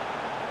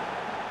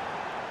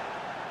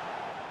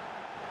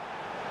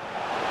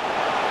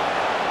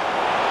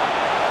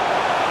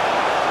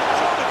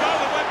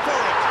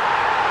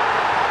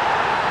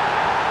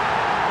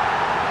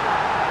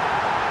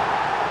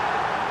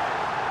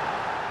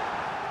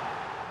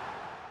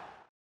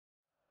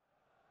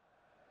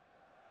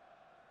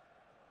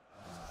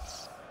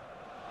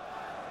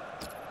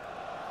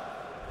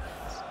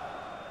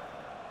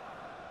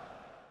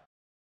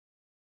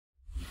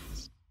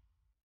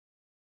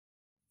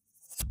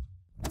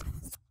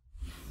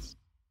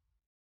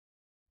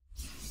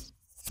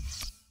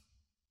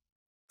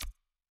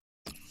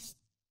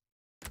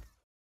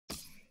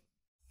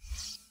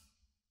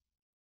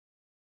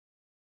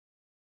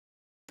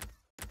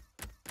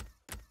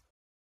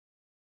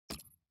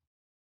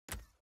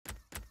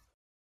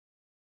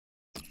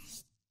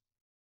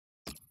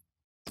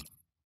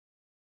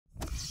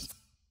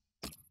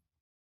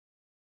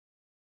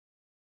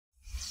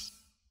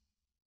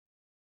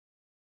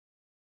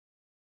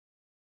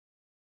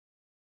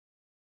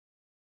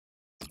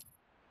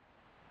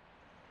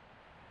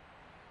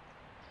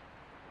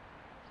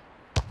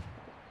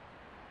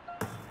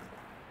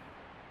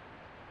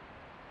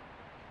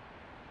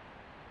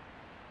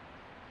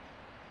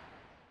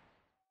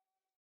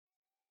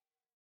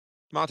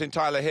 Martin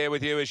Tyler here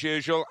with you as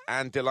usual,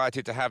 and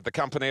delighted to have the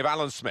company of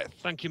Alan Smith.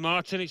 Thank you,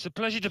 Martin. It's a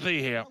pleasure to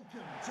be here.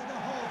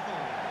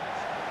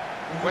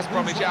 West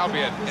Bromwich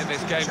Albion in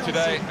this game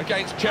today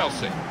against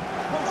Chelsea.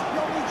 West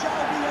Bromwich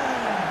Albion.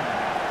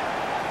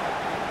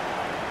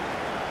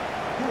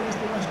 Here is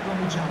the West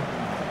Bromwich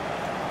Albion.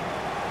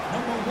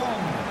 Number 1,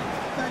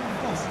 Ben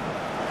Foster.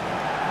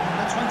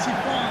 Number 25,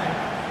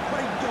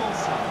 Craig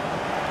Dawson.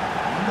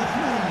 Number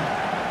 3,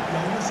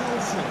 Jonas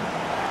Olsen.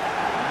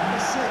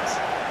 Number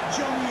 6,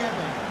 Johnny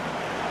Evans.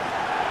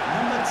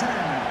 Number 10,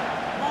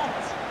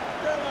 Matt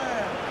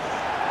Dillers.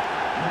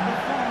 Number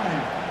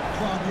 5,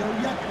 Claudio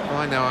Jakob. Well,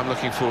 I know I'm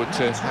looking forward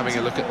to having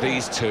a look at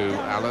these two,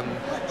 Alan.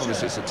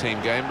 Obviously it's a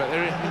team game, but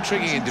they're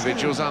intriguing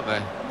individuals, aren't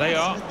they? They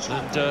are,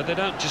 and they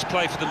don't just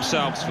play for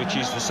themselves, which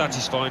is the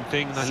satisfying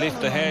thing. They lift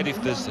the head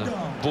if there's a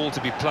ball to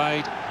be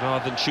played,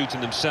 rather than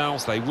shooting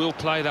themselves. They will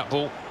play that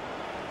ball.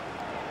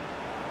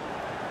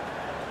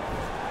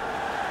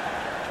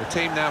 The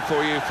team now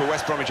for you for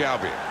West Bromwich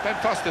Albion. Ben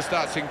Foster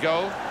starts in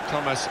goal.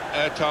 Thomas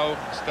Ertol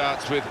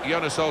starts with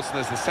Jonas Olsen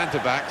as the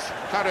centre-backs.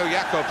 Claudio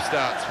Jakob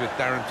starts with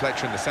Darren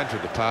Fletcher in the centre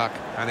of the park.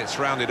 And it's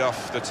rounded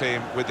off the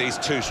team with these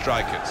two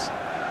strikers.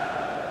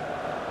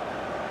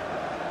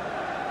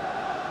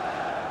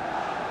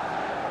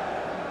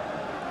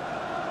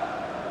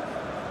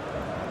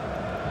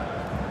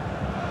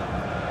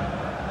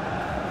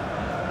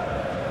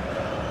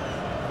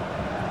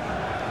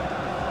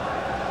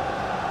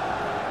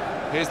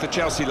 Here's the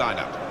Chelsea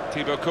lineup.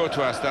 Thibaut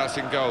Courtois starts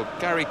in goal.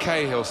 Gary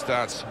Cahill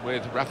starts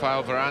with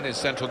Rafael Varane in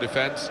central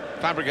defence.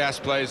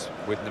 Fabregas plays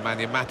with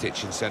Nemanja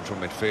Matic in central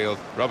midfield.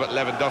 Robert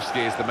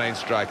Lewandowski is the main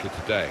striker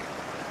today.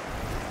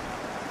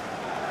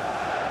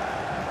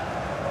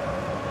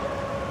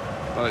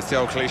 Well, it's the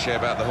old cliche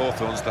about the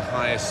Hawthorns, the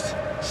highest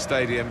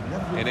stadium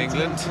in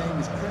England,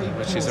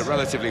 which is a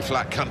relatively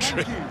flat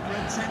country.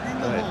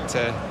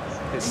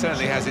 It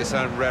certainly has its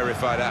own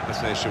rarefied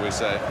atmosphere, shall we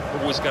say.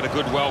 Always got a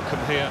good welcome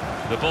here.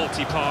 The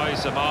Balti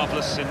pies are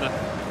marvellous in the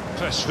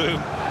press room.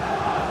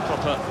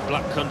 Proper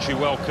black country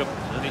welcome,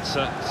 and it's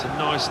a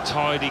nice,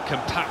 tidy,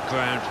 compact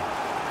ground.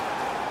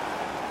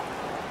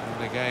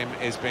 And the game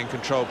is being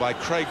controlled by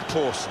Craig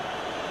Pawson.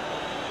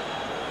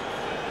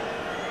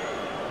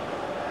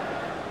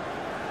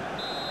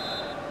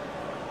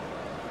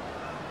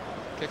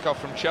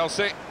 Kick-off from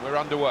Chelsea, we're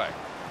underway.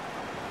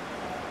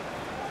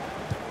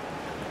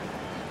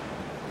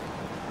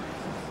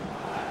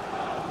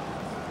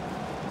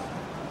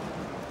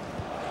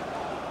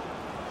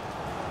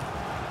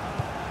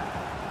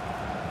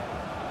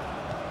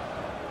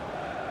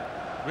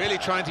 Really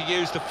trying to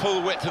use the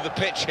full width of the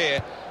pitch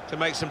here to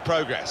make some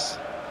progress.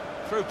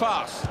 Through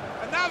pass,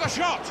 and now the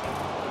shot!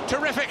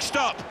 Terrific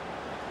stop!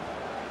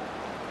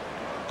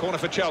 Corner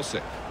for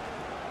Chelsea.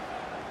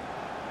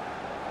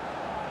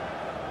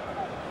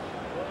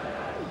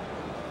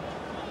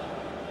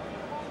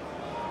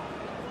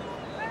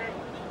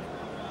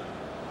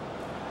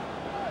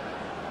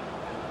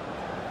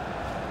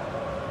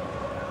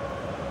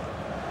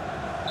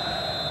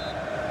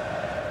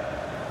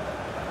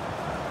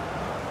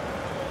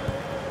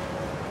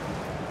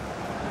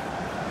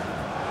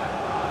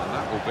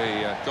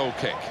 Be a goal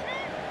kick.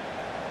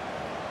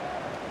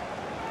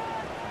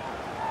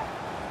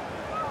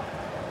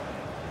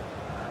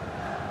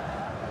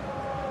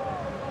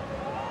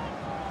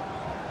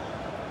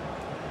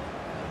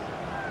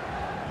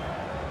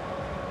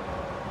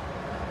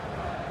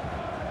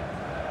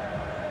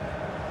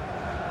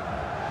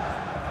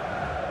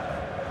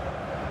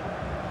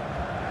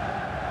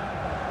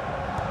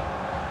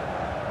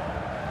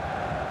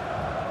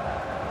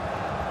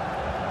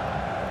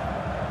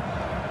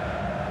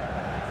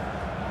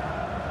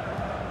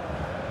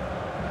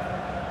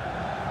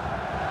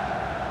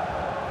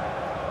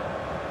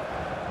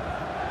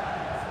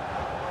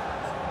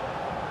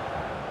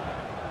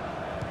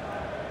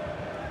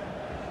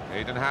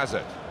 Eden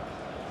Hazard.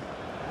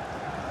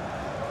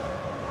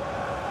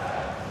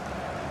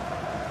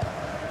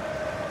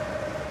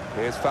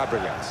 Here's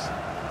Fabregas.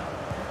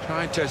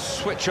 Trying to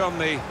switch on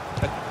the...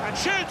 and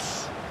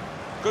shoots!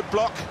 Good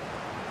block.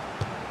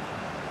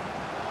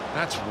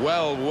 That's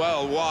well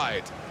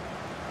wide.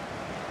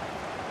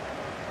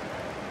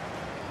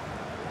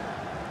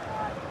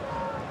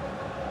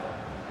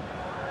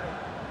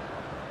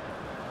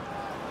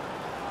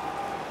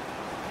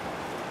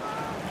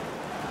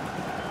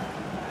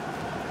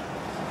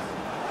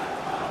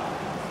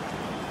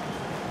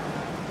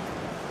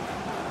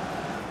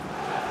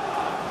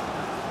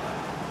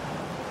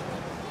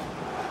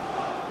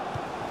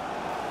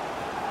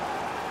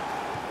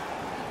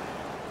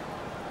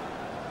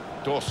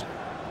 Dawson.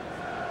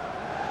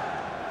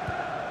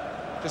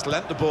 Just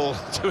lent the ball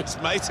to his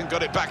mate and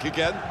got it back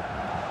again.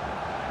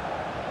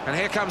 And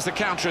here comes the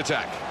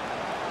counter-attack.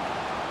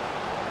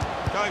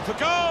 Going for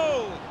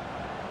goal!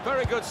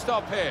 Very good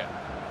stop here.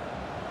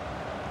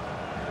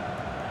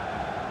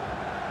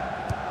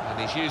 And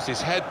he's used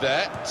his head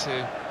there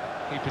to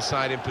keep his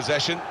side in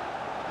possession.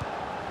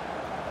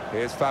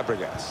 Here's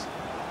Fabregas.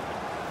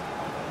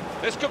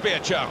 This could be a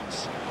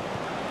chance.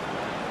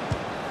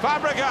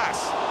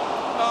 Fabregas!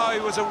 Oh,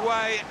 he was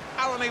away.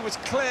 Alan, he was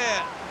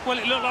clear. Well,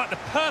 it looked like the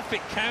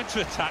perfect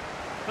counter-attack.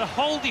 The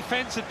whole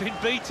defence had been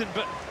beaten,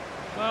 but,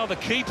 well, the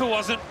keeper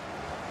wasn't.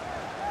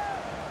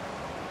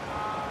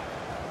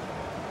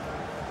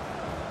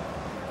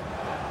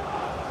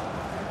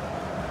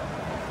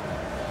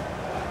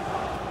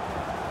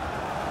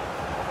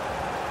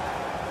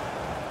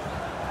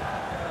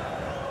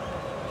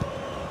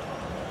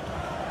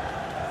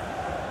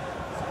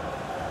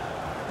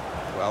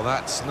 Well,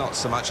 that's not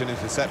so much an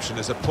interception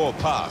as a poor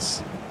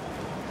pass.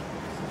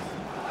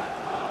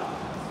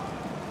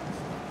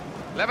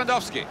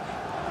 Lewandowski.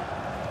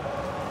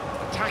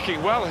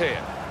 Attacking well here.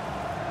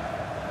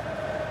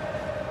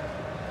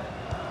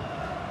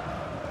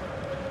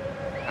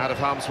 Out of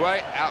harm's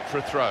way, out for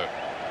a throw.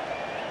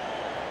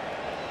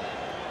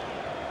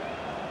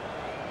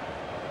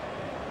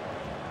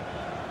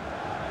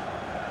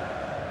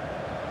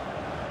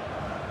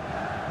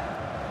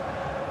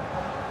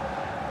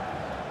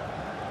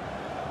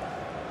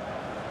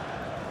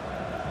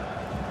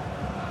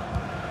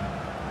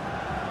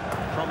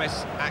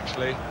 Promise,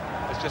 actually,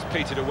 has just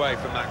petered away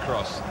from that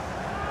cross.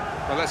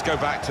 Well, let's go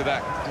back to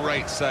that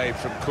great save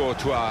from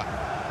Courtois.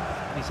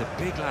 He's a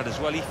big lad as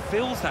well, he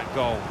fills that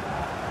goal.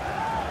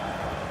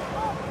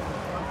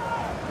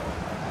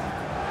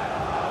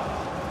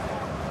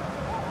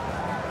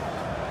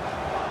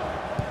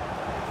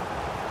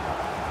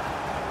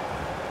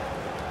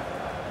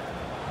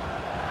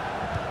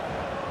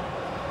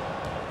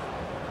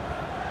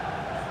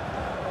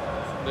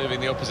 Moving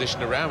the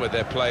opposition around with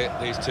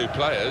these two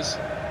players.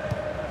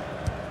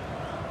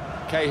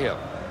 Cahill.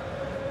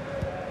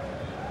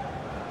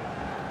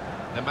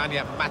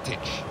 Nemanja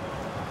Matic.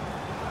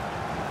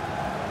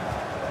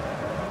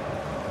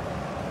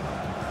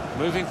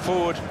 Moving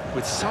forward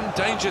with some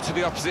danger to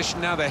the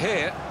opposition now they're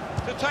here.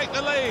 To take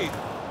the lead.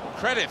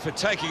 Credit for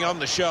taking on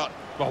the shot.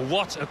 Well,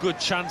 what a good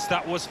chance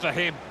that was for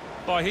him.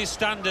 By his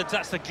standards,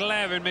 that's a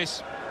glaring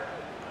miss.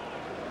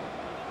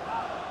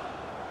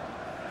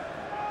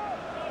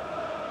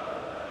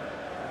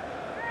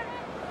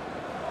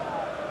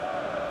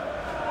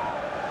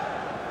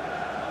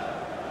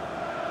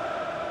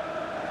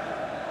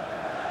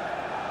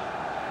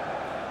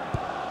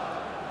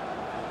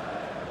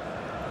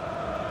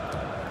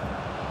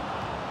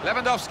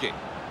 Lewandowski.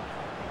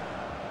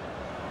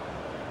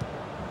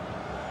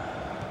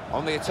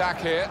 On the attack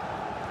here,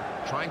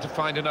 trying to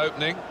find an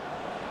opening,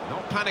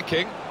 not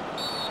panicking.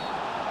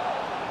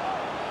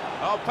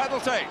 Oh,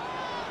 penalty,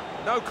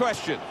 no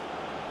question.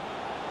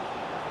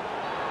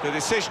 The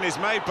decision is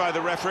made by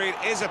the referee, it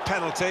is a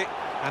penalty,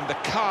 and the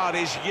card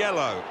is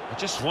yellow. I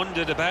just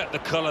wondered about the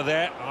colour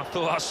there. I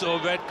thought I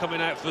saw red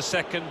coming out for a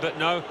second, but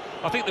no.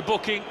 I think the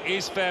booking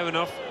is fair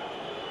enough.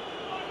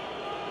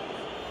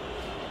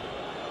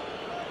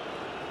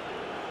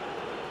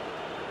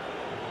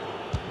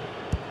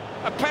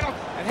 A penalty,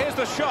 and here's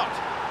the shot.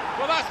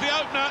 Well, that's the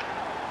opener,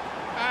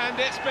 and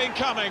it's been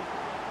coming.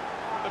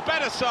 The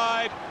better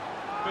side,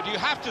 but you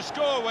have to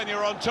score when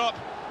you're on top.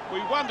 We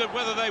wondered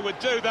whether they would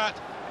do that,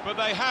 but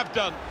they have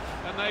done,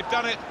 and they've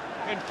done it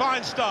in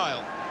fine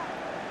style.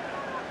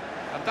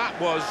 And that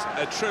was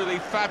a truly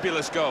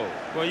fabulous goal.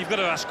 Well, you've got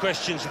to ask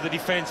questions of the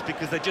defence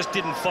because they just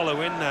didn't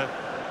follow in there.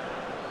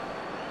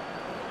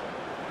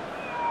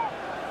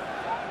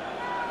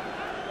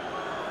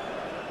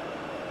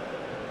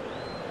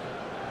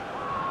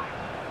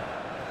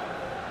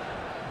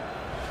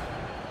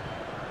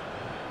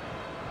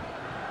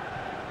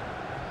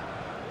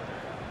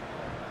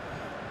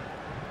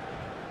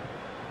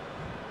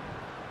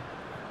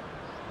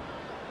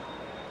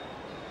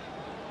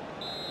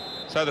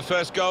 So the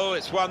first goal,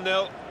 it's 1-0.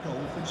 Goal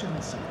for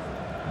Chelsea.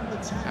 Number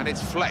 10. And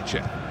it's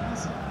Fletcher.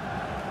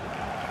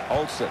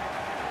 Olsen.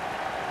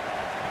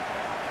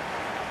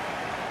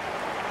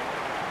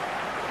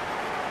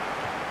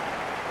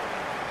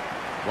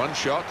 One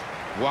shot,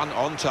 one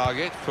on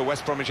target for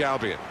West Bromwich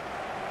Albion.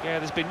 Yeah,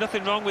 there's been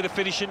nothing wrong with the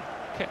finishing.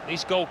 Kept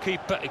this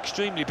goalkeeper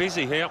extremely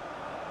busy here.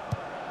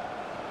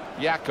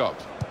 Jakob.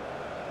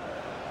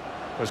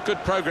 There's good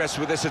progress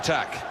with this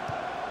attack.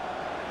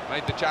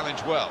 Made the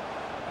challenge well.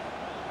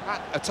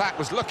 That attack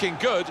was looking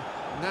good.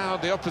 Now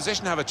the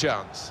opposition have a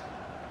chance.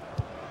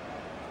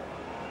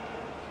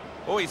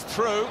 Oh, he's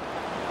through.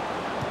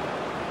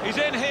 He's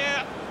in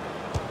here.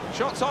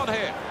 Shots on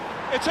here.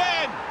 It's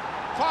in!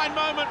 Fine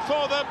moment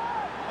for them.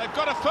 They've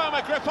got a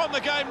firmer grip on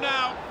the game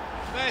now.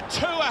 They're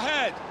 2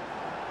 ahead.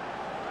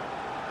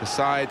 The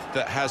side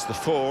that has the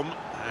form,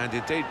 and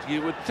indeed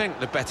you would think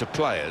the better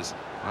players,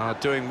 are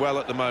doing well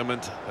at the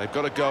moment. They've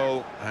got a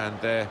goal and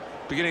they're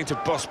beginning to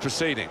boss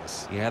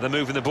proceedings. Yeah, they're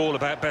moving the ball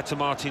about better,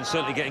 Martin,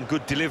 certainly getting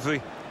good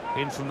delivery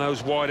in from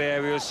those wide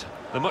areas.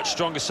 The much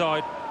stronger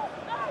side.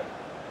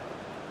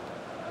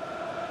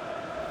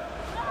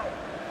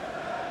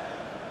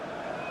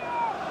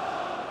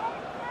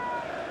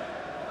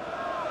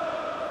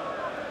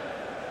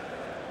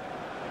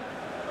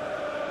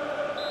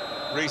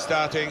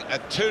 Restarting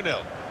at 2-0.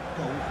 Goal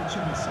for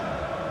Chelsea.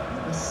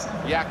 Number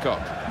 7. Jakob.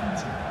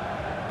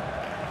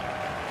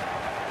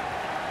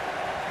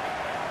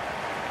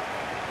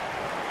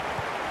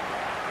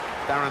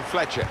 Darren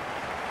Fletcher.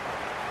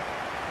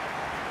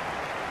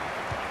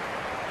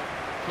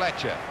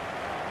 Fletcher.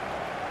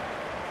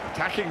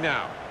 Attacking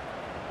now.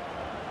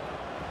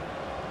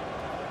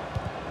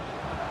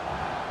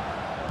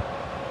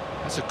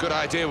 That's a good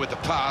idea with the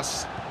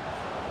pass.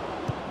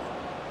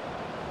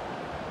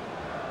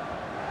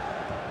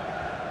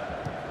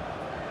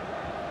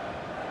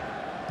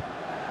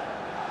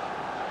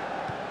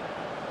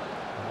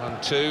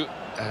 One-two,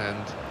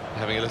 and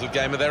having a little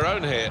game of their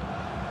own here.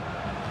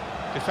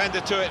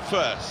 Defender to it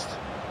first.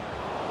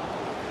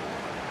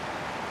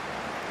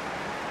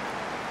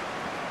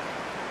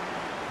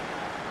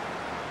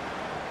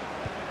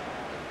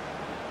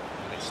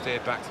 And it's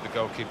steered back to the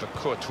goalkeeper,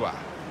 Courtois.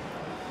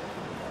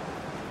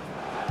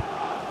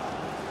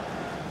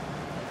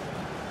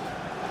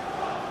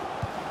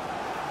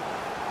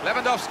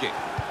 Lewandowski.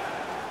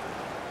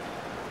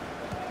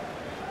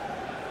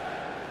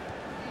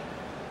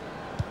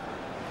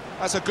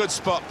 That's a good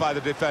spot by the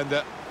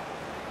defender.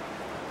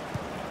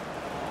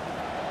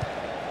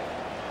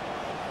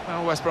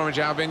 Well, West Bromwich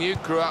Albion, you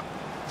grew up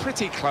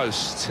pretty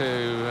close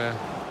to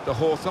the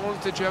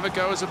Hawthorns. Did you ever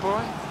go as a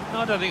boy? No,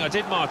 I don't think I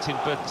did, Martin,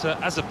 but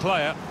as a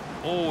player,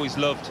 always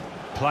loved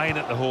playing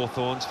at the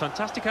Hawthorns.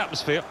 Fantastic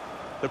atmosphere.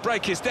 The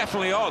break is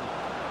definitely on.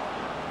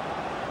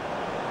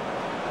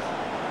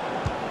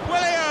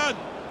 Willian!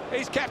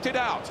 He's kept it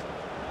out.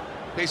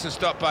 Decent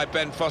stop by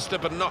Ben Foster,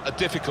 but not a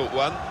difficult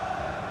one.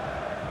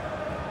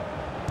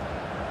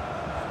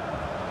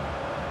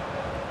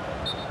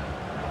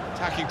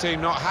 Attacking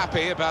team not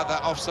happy about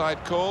that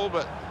offside call,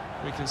 but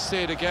we can see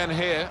it again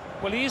here.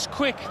 Well, he is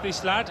quick,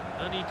 this lad,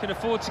 and he can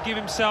afford to give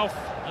himself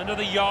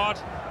another yard.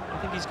 I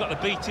think he's got the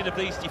beating of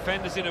these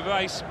defenders in a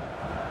race.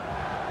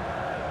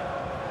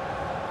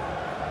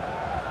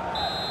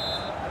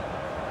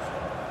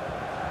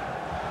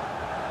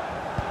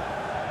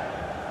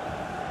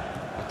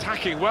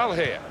 Attacking well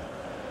here.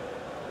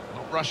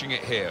 Not rushing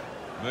it here.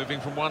 Moving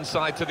from one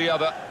side to the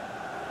other.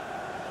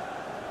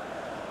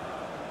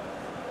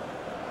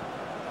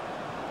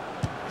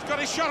 Got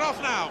his shot off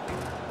now.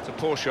 It's a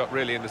poor shot,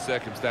 really, in the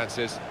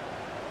circumstances.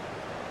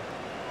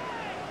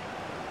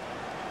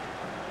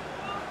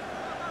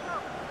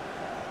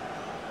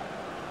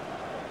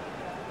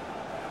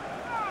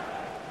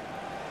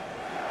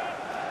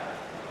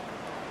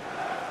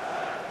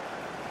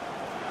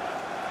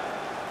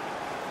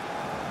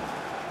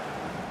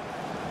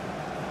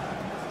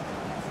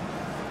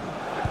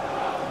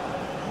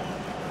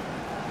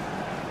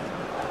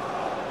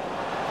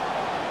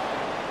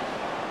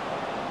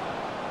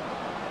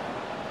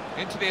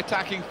 into the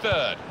attacking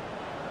third.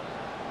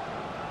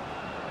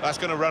 That's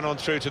going to run on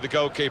through to the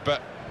goalkeeper.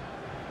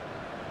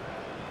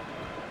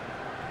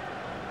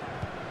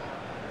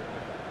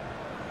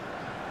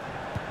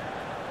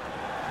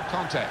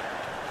 Conte.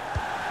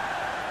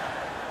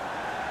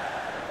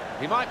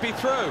 He might be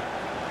through.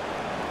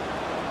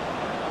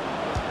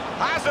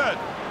 Hazard!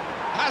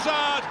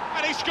 Hazard!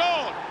 And he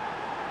scored!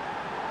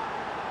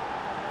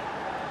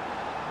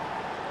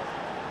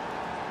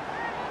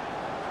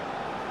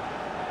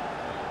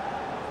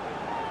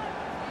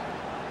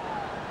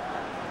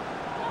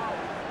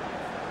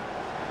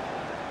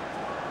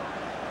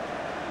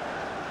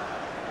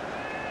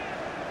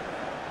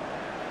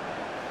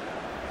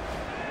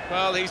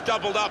 Well, he's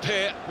doubled up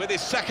here with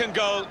his second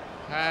goal,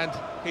 and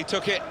he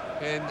took it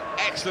in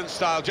excellent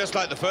style, just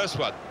like the first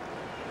one.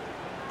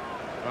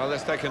 Well,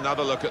 let's take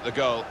another look at the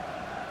goal.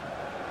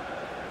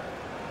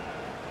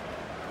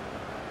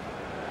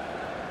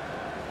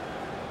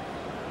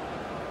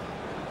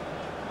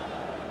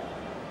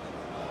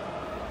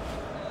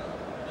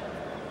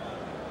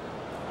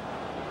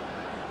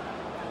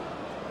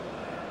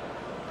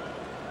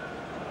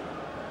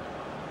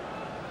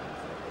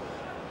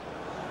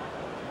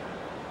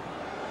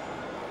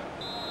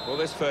 Well,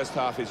 this first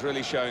half is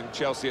really showing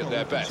Chelsea at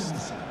their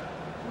best.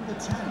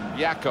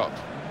 Jakob.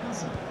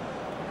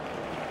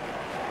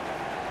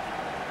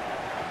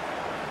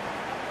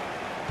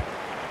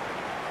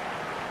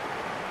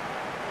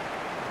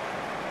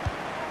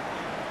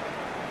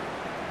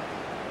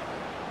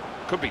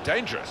 Could be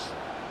dangerous.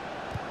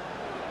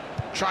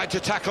 Tried to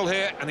tackle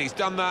here, and he's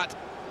done that.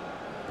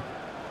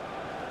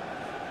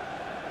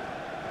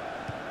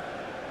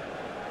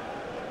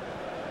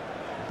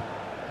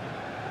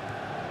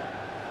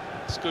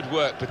 It's good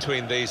work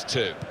between these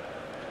two.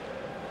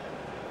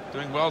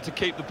 Doing well to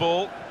keep the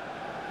ball.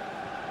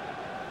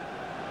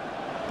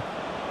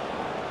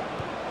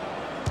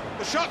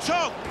 The shot's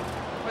on!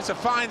 It's a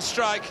fine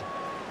strike,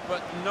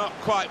 but not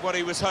quite what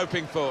he was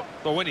hoping for.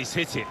 But when he's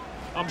hit it,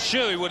 I'm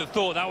sure he would have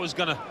thought that was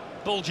going to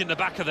bulge in the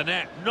back of the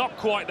net. Not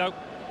quite, though.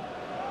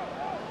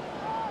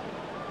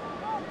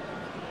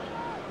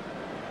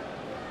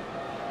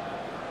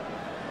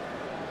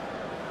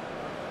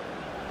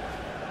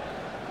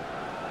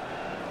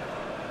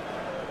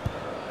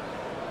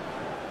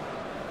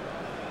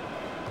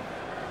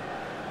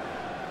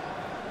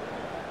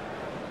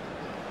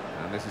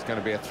 And this is going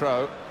to be a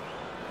throw.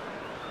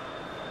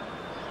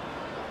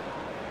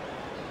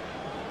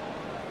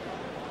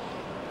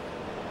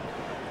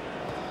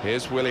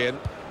 Here's Willian.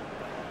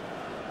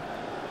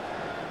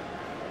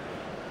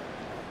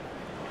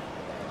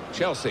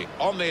 Chelsea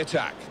on the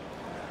attack.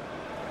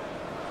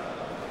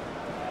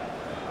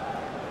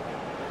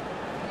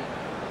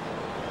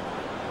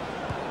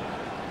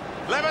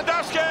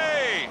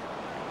 Lewandowski!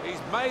 He's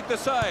made the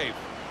save.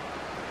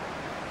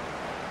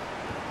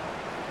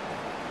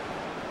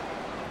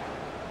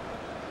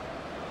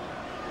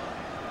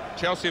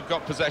 Chelsea have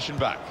got possession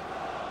back.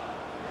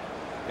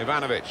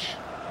 Ivanovic.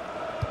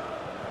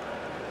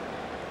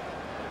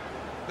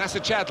 Nasser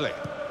Chadli.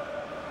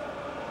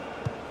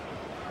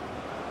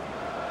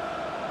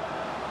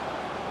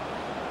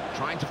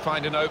 Trying to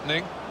find an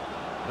opening.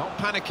 Not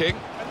panicking.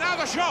 And now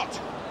the shot!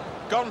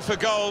 Gone for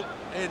goal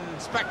in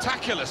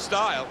spectacular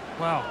style.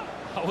 Well,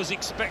 I was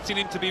expecting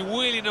him to be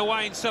wheeling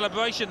away in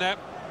celebration there.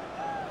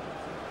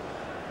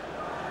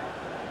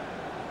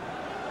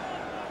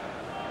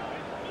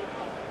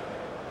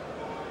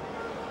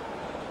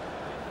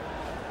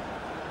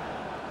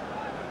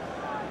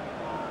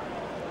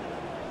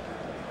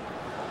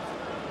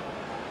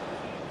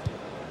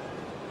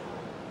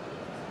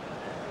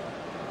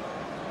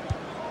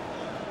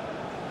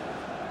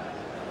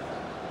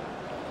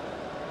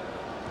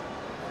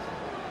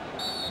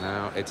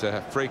 Now it's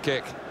a free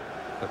kick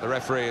that the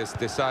referee has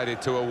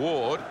decided to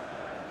award.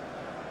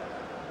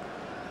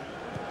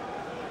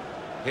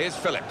 Here's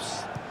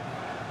Phillips.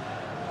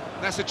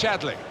 Nasser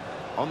Chadli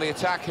on the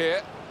attack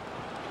here.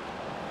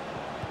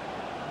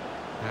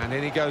 And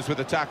in he goes with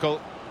the tackle.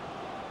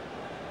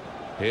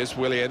 Here's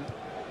Willian.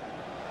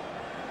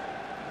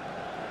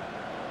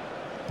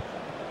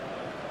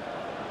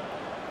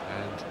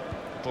 And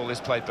the ball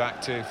is played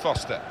back to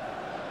Foster.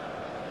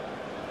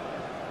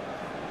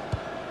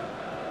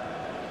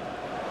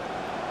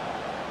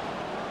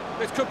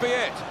 This could be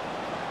it.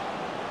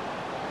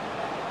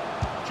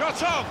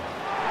 Shot off!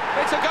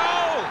 It's a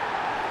goal!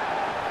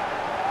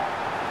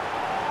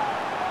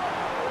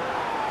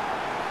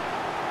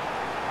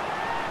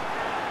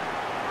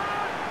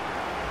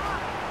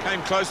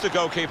 Came close to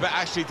goalkeeper,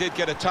 actually did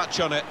get a touch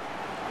on it,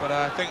 but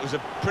I think it was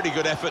a pretty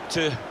good effort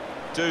to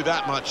do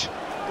that much.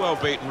 Well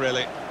beaten,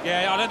 really.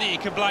 Yeah, I don't think you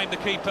can blame the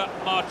keeper,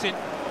 Martin.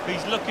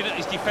 He's looking at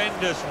his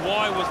defenders.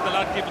 Why was the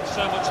lad given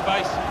so much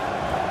space?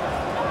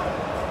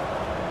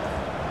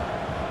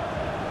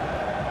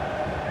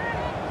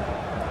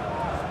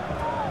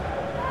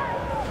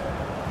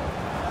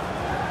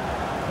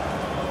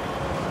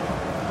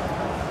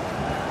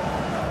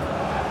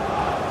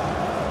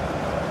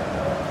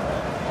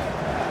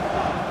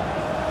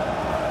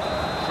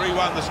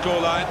 3-1 the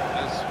scoreline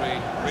as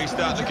we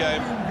restart the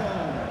game.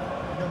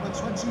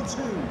 Number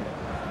 22,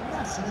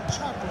 Nasser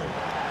Chadley.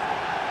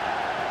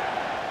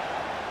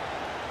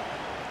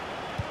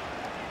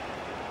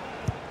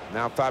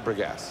 Now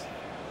Fabregas.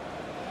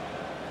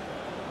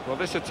 Well,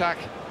 this attack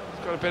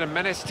has got a bit of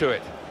menace to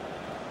it.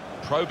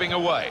 Probing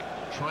away,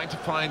 trying to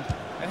find...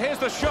 And here's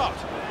the shot!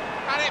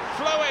 And it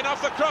flew in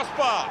off the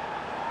crossbar!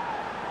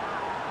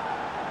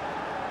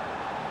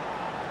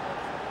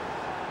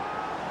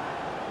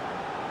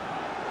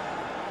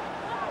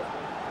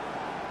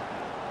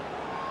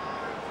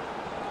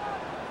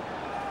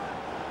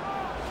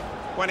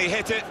 When he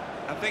hit it,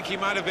 I think he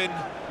might have been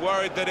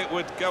worried that it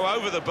would go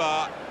over the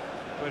bar,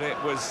 but it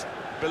was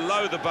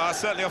below the bar,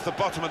 certainly off the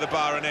bottom of the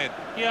bar and in.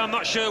 Yeah, I'm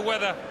not sure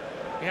whether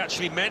he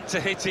actually meant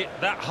to hit it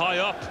that high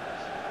up,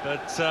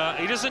 but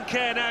he doesn't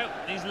care now.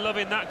 He's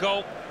loving that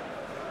goal.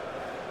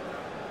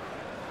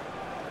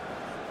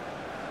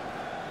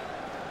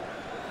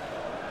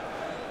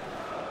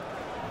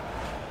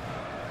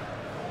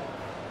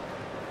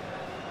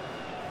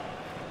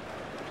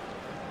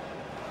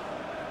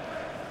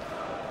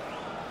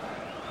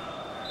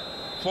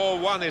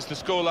 (4-1) is the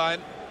scoreline.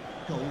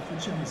 Goal for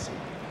Chelsea.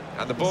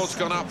 And the ball's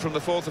gone up from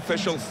the fourth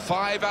official,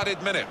 5 added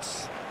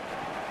minutes.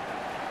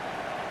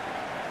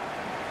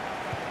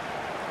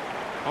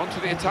 On to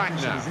the attack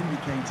now.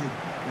 Indicated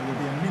there will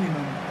be a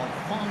minimum of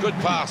 5 Good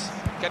minutes. pass,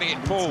 getting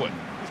it forward.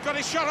 He's got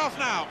his shot off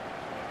now.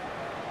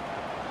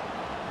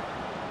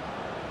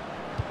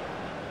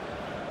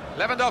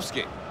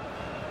 Lewandowski.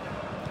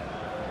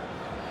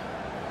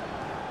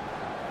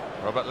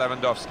 Robert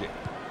Lewandowski.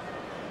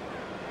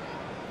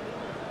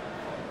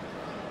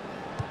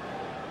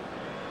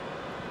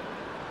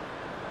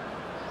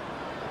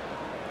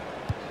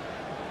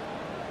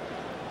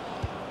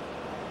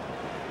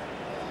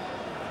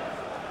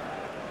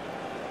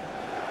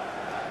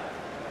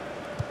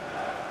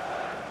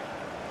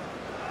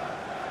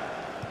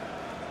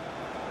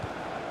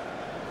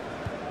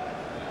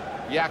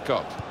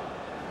 Jakob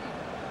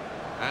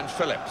and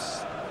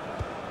Phillips.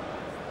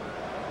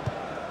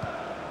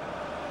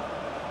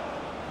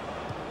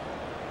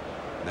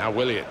 Now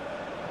Willian.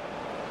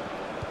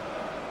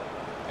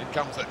 In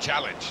comes the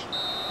challenge.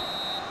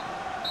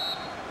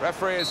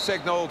 Referee has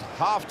signalled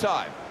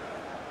half-time.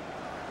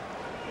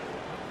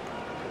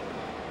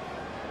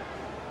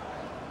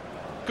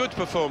 Good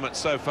performance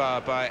so far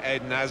by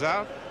Eden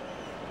Hazard.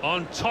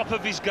 On top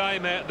of his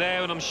game out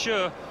there, and I'm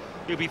sure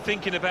he'll be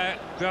thinking about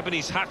grabbing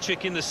his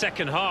hat-trick in the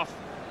second half.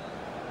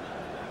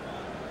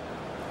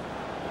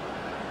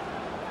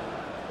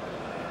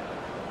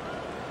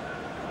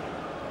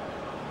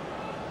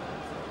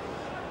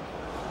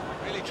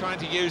 Really trying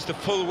to use the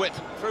full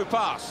width through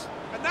pass.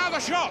 And now the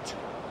shot!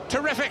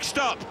 Terrific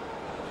stop!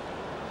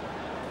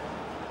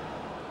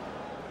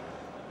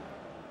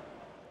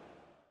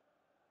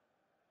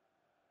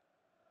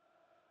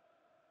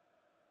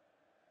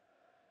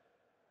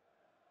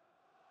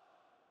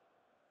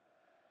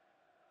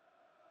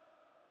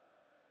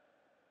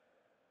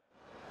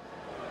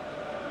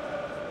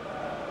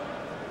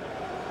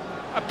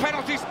 A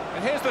penalty,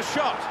 and here's the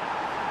shot.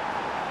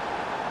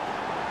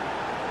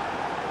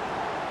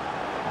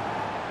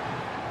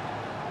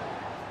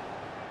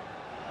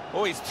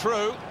 Oh, he's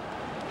through.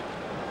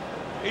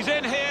 He's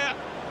in here.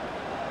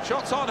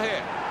 Shots on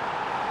here.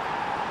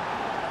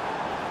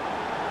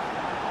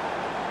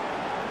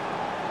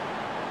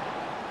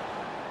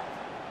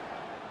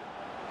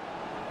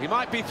 He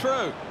might be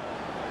through.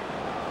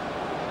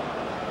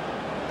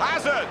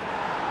 Hazard!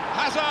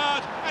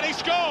 Hazard! And he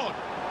scored!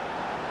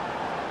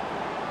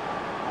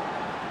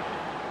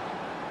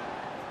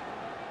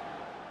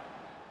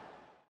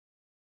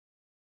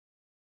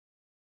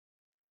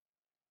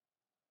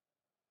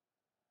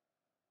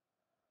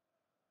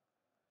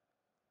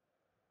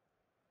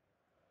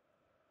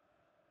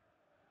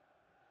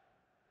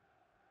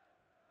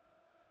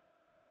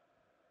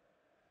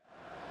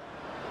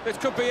 This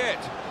could be it.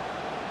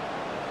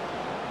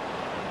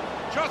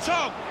 Shot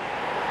on!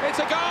 It's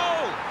a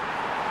goal!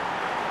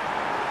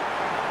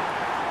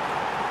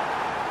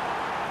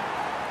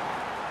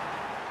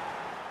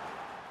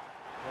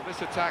 Well,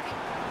 this attack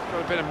has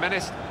got a bit of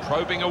menace,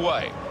 probing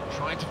away,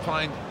 trying to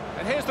find...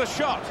 And here's the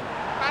shot!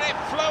 And it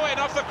flew in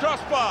off the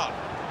crossbar!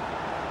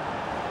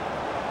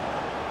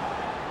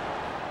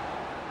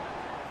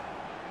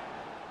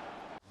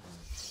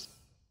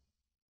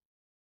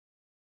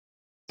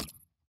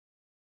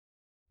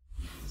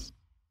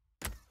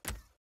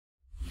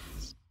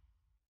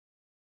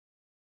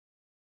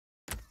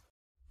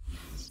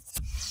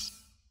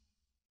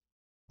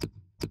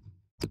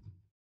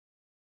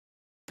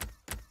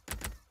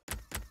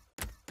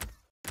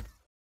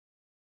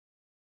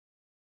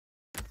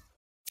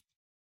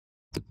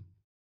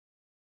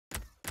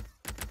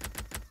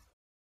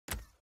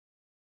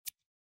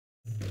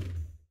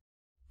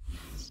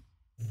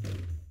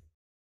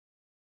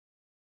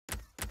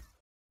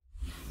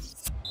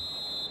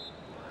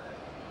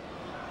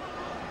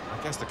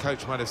 I guess the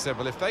coach might have said,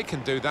 well, if they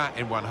can do that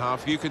in one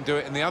half, you can do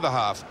it in the other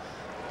half.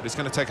 But it's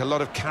going to take a lot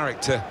of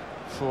character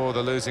for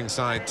the losing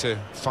side to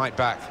fight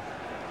back.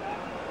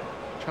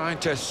 Trying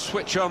to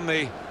switch on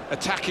the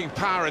attacking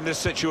power in this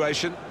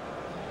situation.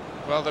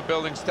 Well, they're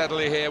building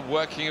steadily here,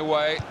 working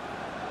away.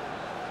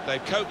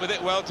 They've coped with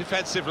it well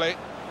defensively.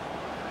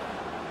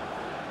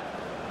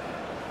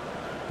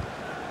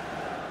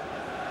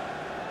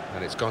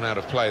 And it's gone out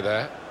of play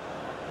there.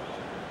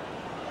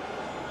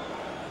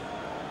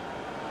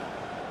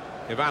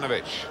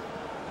 Ivanovic.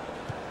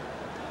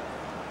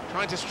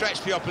 Trying to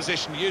stretch the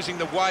opposition, using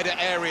the wider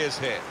areas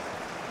here.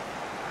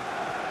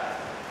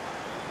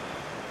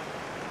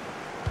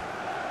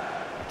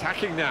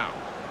 Attacking now.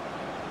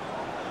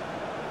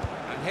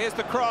 And here's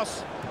the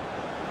cross.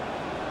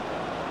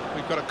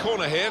 We've got a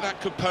corner here, that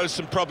could pose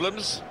some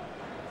problems.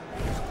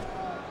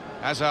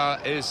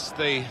 Hazard is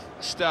the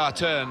star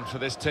turn for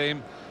this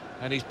team,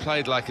 and he's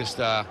played like a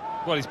star.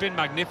 Well, he's been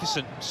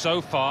magnificent so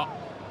far,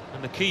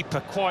 and the keeper,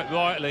 quite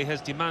rightly,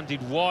 has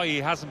demanded why he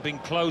hasn't been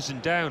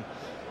closing down.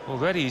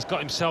 Already he's got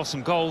himself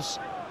some goals.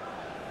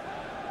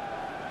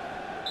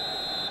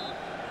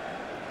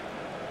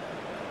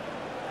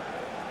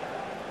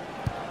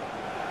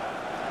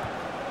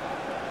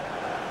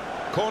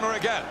 Corner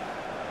again.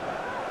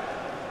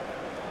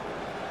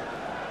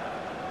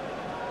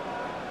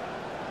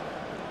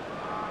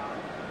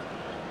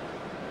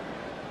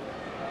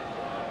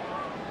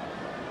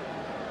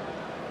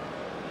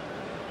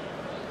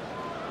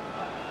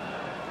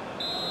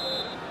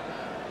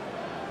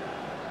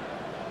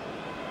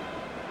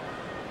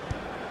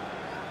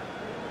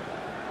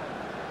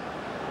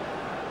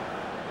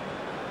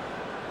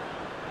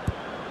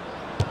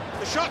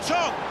 The shot's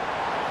on,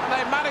 and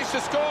they managed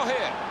to score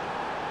here.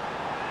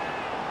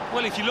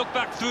 Well, if you look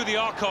back through the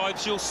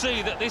archives, you'll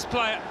see that this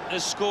player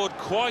has scored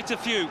quite a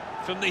few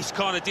from these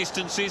kind of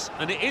distances,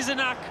 and it is a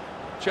knack.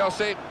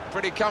 Chelsea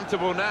pretty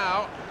comfortable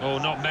now. Oh,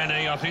 not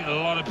many. I think a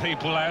lot of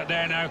people out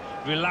there now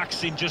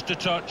relaxing just a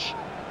touch.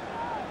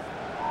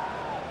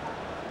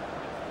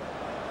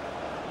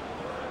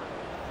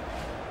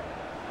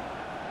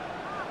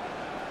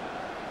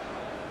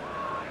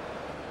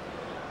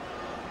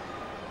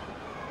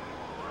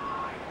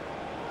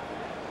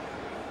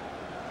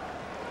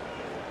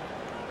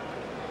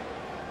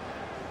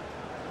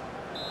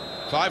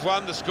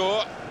 Five-1 the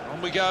score.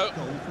 On we go.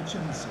 Goal for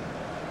Chelsea.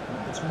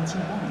 Number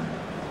 21.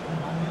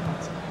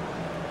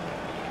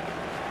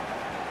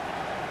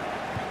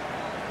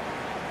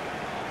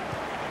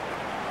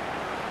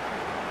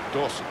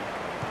 Dawson.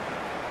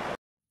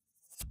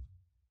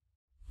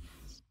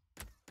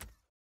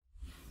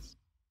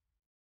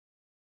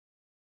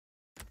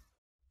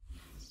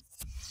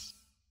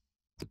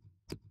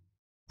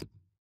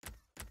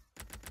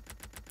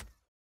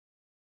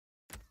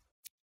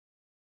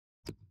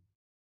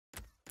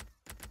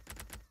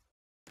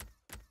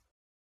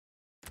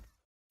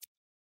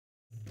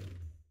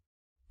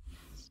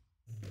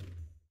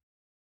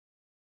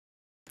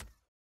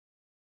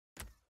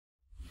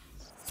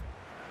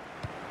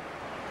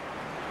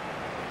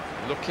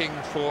 Looking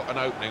for an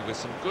opening with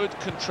some good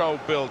controlled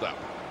build-up.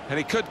 And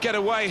he could get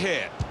away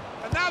here.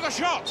 And now the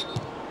shot!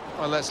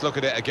 Well, let's look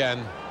at it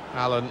again,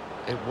 Alan.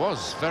 It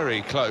was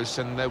very close,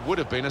 and there would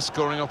have been a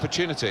scoring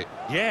opportunity.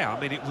 Yeah, I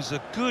mean, it was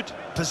a good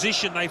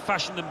position they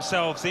fashioned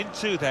themselves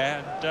into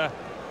there, and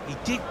he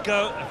did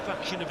go a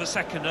fraction of a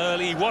second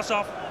early. He was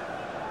off.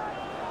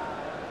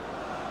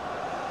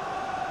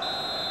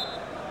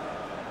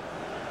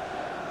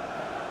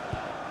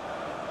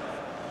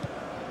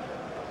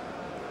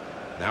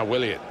 Now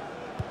Willian.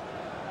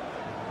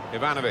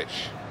 Ivanovic.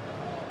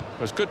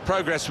 There's good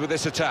progress with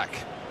this attack.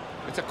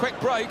 It's a quick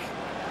break.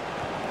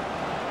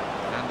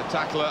 And the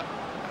tackler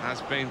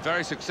has been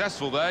very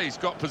successful there. He's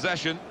got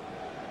possession.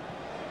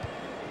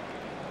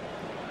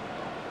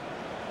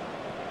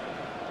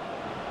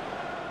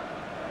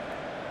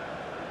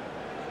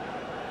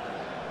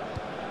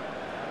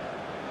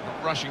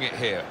 Not rushing it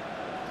here.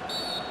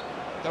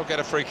 They'll get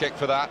a free kick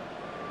for that.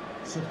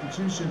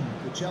 Substitution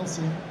for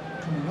Chelsea.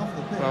 Coming off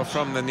the pitch. Well,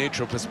 from the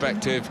neutral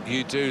perspective,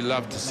 you do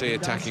love to see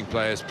attacking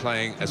players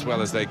playing as well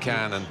as they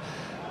can, and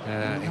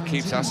it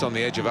keeps us on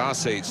the edge of our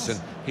seats, and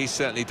he's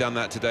certainly done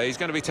that today. He's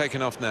going to be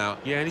taken off now.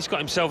 Yeah, and he's got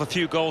himself a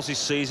few goals this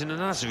season, and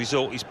as a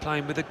result, he's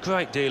playing with a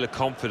great deal of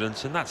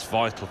confidence, and that's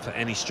vital for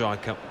any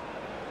striker.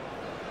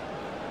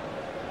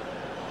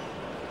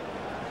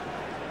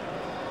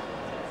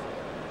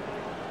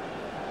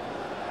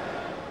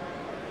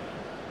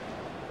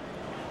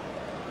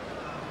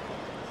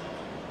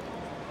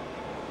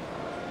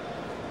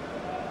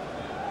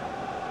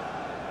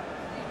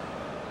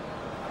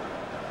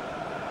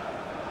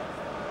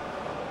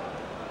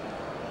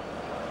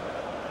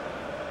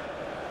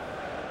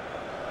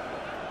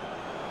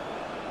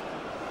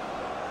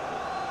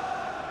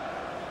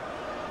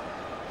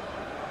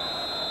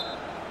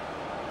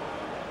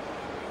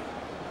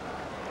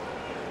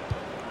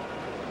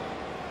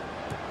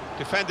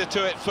 Defender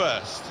to it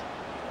first.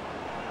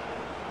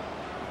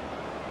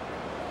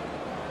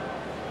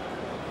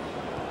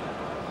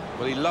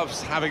 Well, he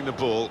loves having the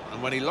ball,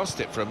 and when he lost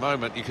it for a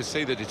moment, you could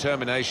see the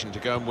determination to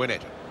go and win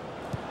it.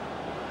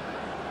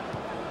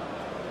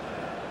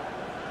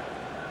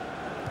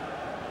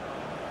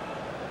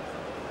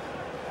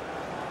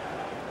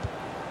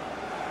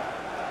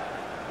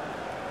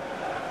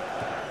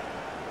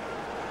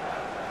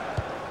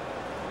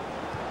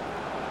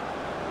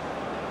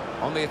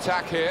 On the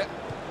attack here.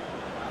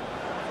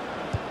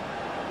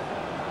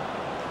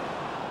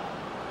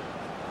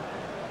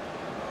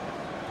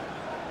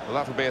 Well,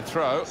 that'll be a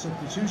throw.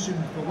 Substitution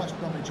for West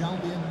Bromwich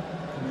Albion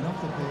coming off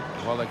the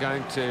pitch. Well, they're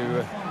going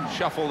to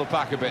shuffle the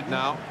pack a bit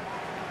now.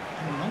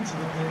 Coming onto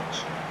the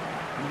pitch,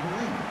 number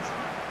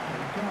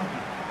 8,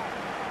 Gardner.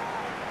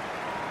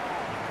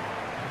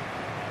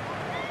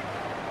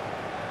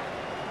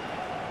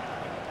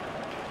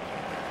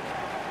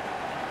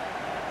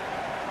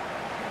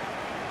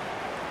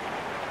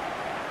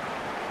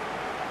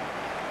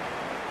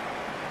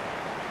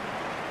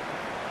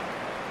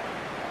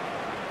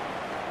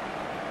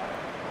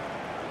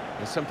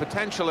 There's some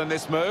potential in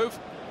this move.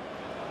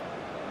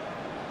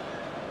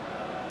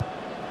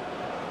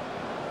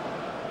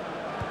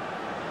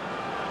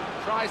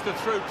 Tries the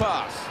through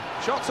pass.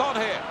 Shots on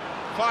here.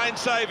 Fine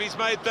save he's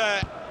made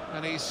there.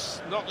 And he's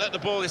not let the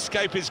ball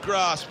escape his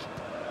grasp.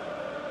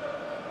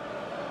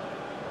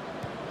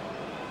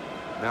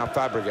 Now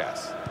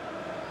Fabregas.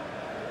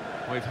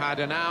 We've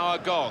had an hour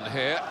gone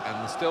here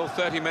and still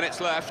 30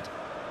 minutes left.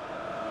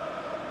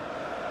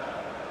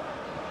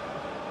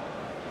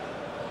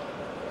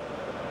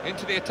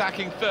 Into the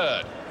attacking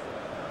third.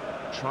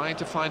 Trying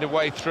to find a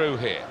way through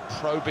here.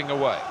 Probing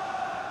away.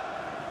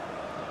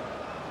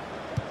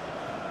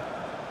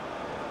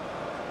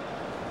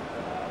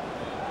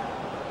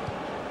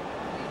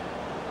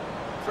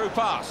 Through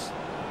pass.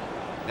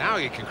 Now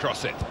he can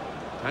cross it.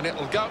 And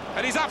it'll go.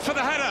 And he's up for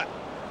the header.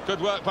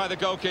 Good work by the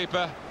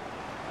goalkeeper.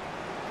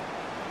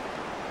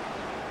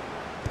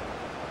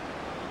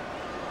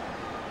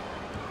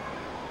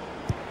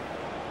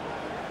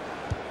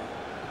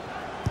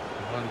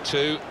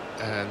 Two,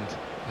 and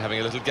having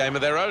a little game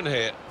of their own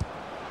here.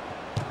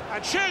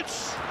 And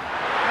shoots!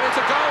 And it's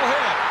a goal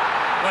here.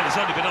 Well, he's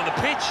only been on the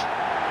pitch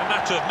a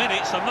matter of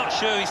minutes. I'm not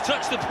sure he's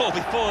touched the ball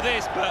before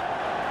this, but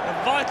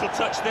a vital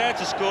touch there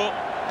to score.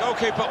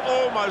 Goalkeeper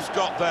almost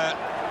got there,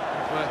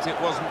 but it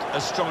wasn't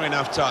a strong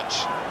enough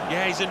touch.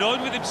 Yeah, he's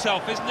annoyed with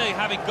himself, isn't he?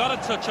 Having got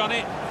a touch on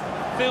it,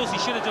 feels he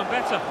should have done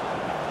better.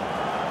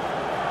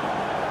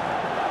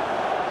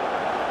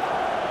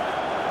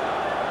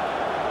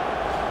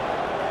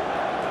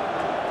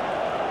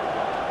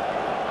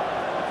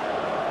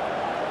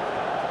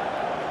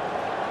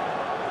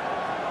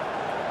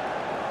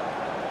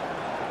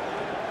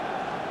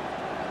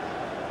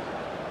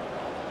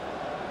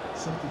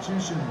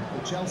 Substitution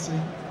for Chelsea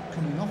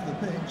coming off the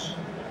pitch,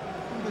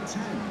 number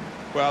 10.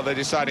 Well, they're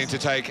deciding to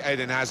take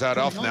Eden Hazard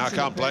off now. I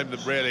can't blame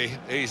them, really.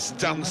 He's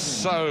done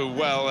so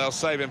well. They'll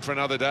save him for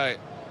another day.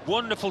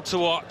 Wonderful to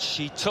watch.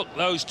 He took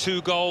those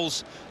 2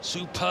 goals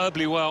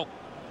superbly well.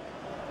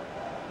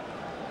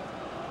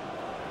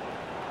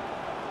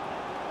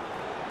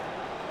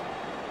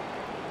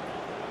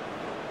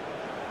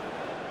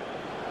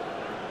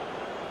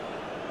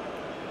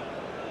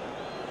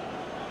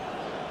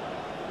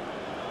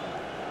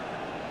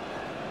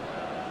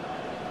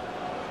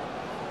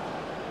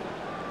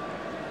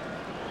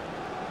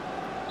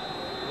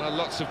 Well,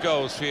 lots of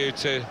goals for you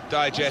to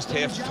digest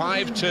here.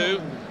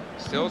 5-2,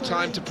 still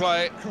time to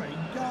play.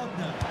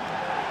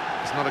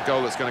 It's not a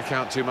goal that's going to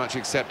count too much,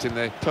 except in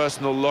the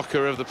personal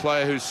locker of the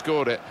player who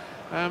scored it.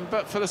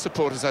 But for the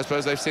supporters, I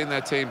suppose, they've seen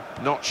their team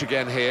notch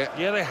again here.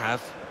 Yeah, they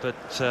have,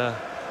 but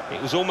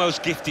it was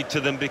almost gifted to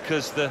them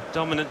because the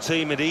dominant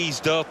team had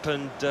eased up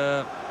and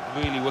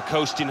really were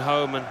coasting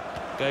home and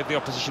gave the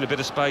opposition a bit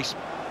of space.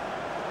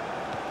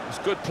 It was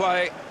good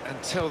play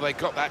until they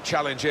got that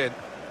challenge in.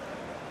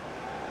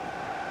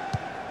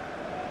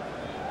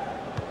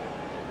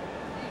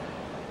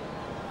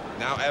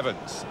 Now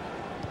Evans.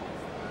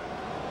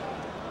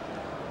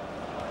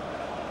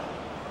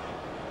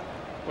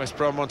 West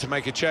Brom want to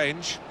make a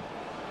change.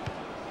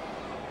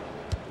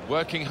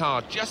 Working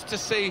hard just to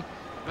see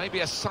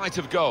maybe a sight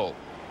of goal.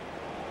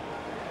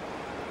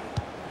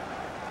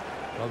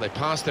 Well, they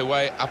passed their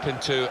way up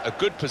into a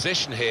good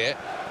position here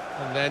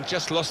and then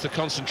just lost the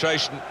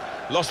concentration,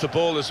 lost the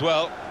ball as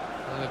well.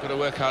 And they've got to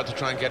work hard to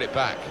try and get it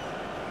back.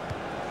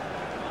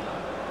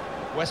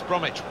 West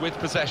Bromwich with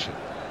possession.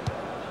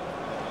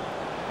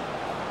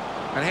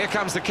 And here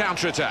comes the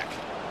counter-attack.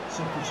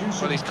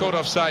 Well, he's caught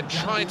offside,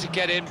 trying to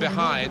get in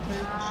behind.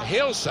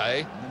 He'll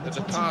say that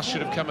the pass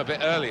should have come a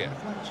bit earlier.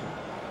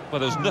 Well,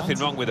 there was nothing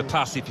wrong with the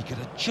pass. If he could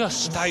have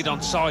just stayed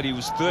on side, he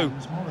was through.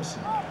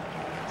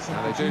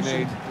 Now they do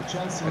need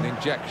an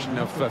injection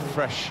of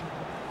fresh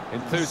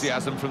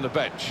enthusiasm from the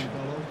bench.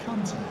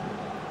 Coming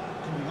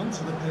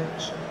onto the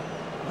pitch,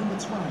 number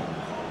 12,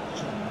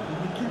 John.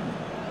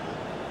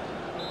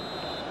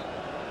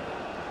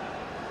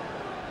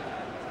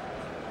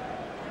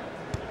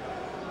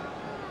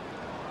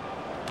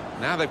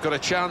 Now they've got a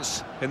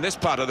chance in this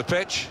part of the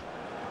pitch.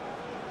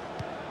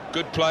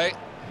 Good play,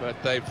 but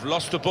they've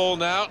lost the ball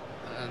now,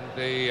 and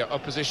the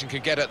opposition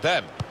can get at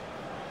them.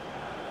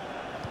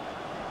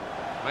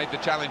 Made the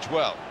challenge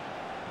well.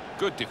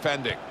 Good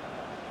defending.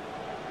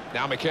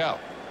 Now Mikel.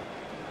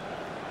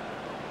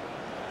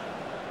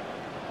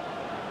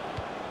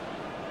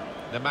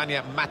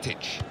 Nemanja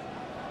Matic.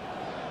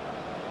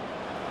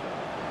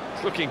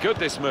 It's looking good,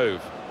 this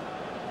move.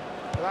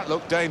 That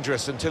looked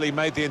dangerous until he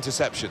made the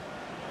interception.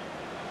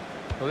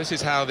 Well, this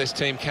is how this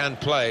team can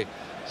play.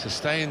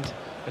 Sustained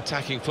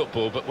attacking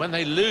football, but when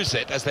they lose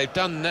it, as they've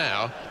done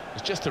now,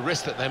 there's just a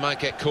risk that they might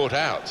get caught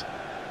out.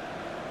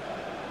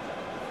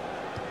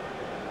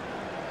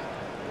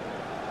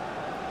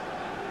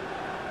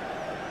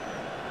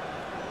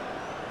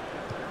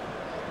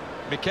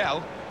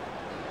 Mikel.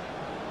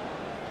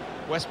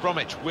 West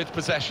Bromwich with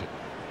possession.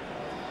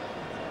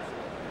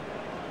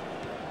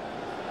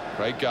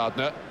 Craig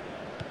Gardner.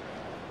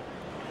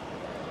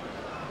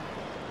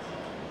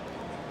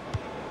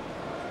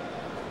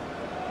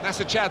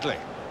 Nasser Chadli.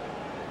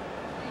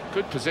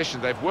 Good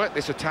position. They've worked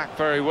this attack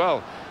very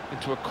well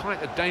into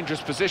quite a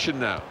dangerous position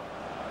now.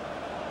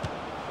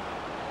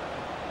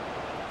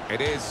 It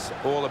is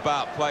all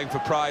about playing for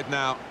pride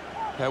now.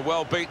 They're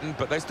well beaten,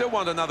 but they still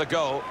want another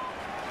goal.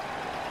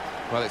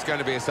 Well, it's going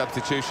to be a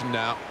substitution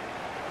now.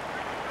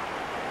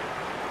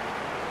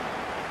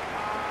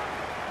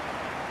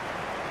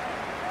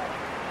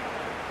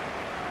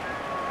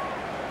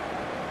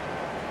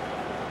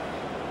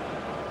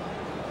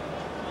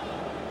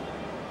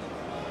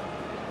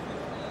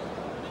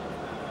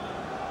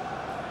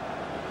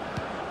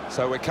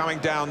 So we're coming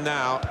down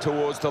now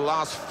towards the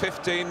last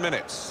 15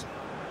 minutes.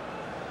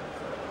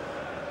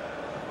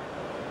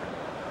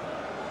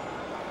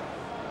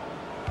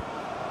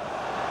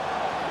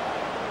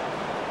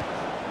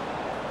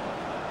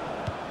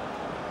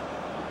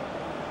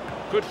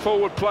 Good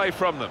forward play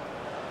from them.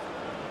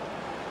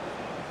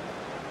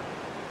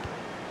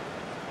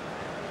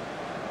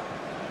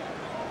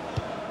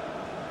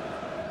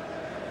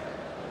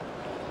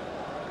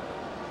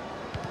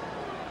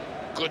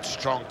 Good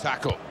strong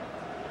tackle.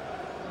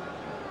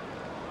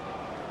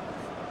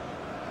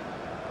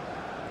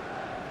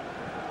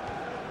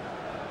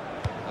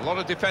 A lot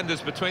of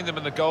defenders between them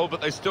and the goal, but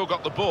they still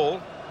got the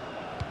ball.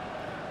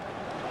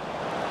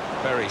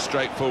 Very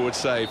straightforward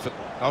save.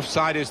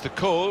 Offside is the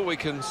call. We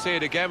can see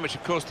it again, which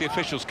of course the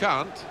officials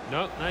can't.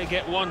 No, they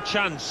get one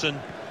chance, and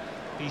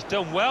he's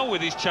done well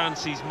with his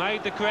chance. He's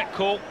made the correct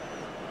call.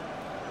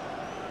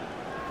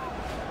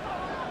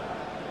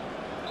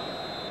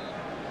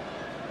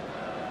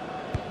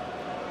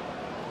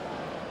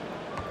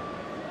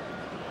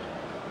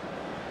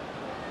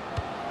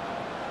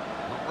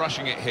 Not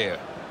rushing it here.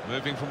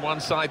 Moving from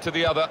one side to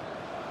the other.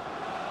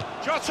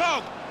 Shot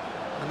on!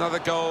 Another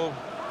goal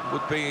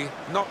would be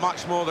not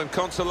much more than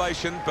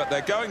consolation, but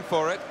they're going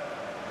for it.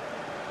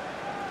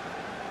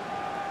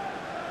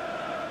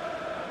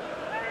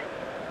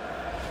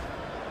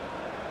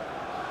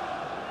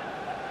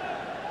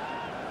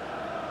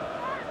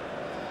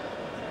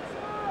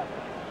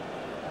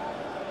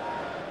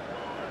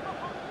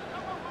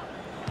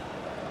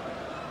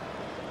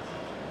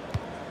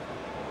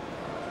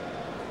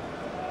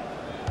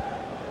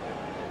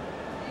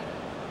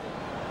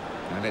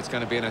 And it's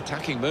going to be an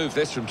attacking move,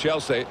 this, from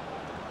Chelsea.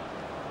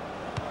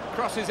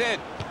 Crosses in.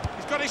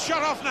 He's got his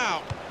shot off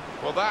now.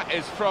 Well, that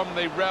is from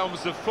the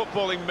realms of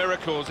footballing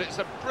miracles. It's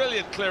a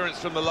brilliant clearance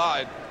from the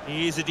line.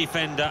 He is a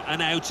defender,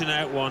 an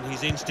out-and-out one.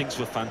 His instincts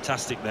were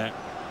fantastic there.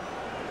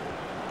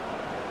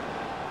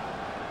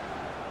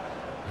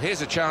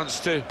 Here's a chance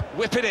to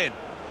whip it in.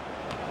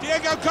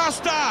 Diego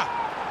Costa!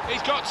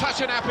 He's got such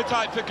an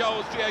appetite for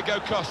goals, Diego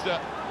Costa.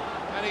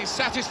 And he's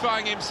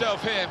satisfying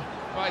himself here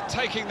by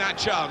taking that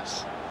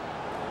chance.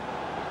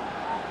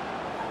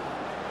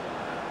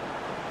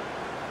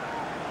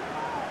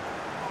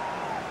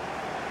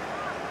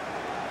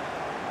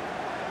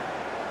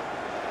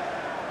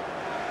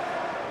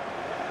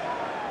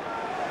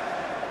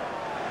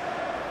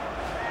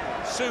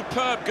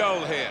 Superb goal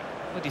here.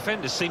 The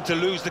defenders seem to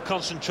lose the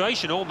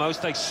concentration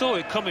almost. They saw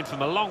it coming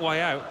from a long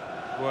way out.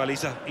 Well,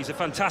 he's a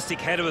fantastic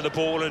header of the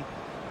ball, and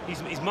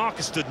his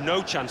marker stood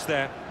no chance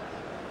there.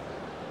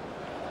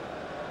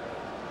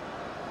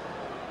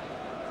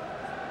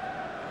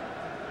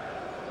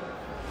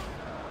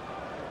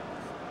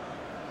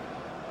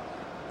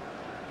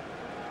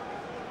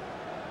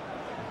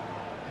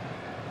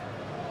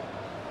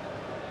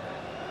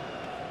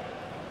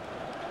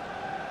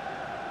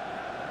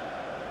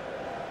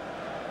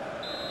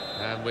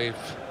 And we've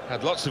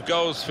had lots of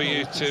goals for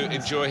you to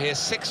enjoy here.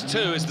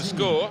 6-2 is the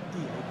score.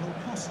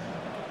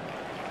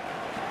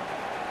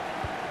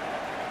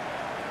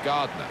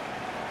 Gardner.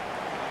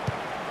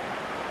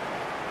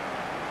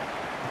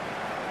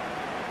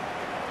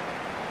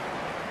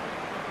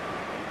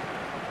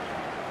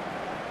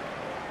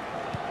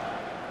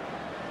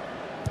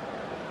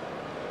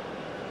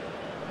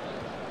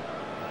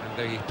 And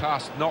the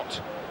pass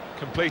not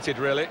completed,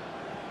 really.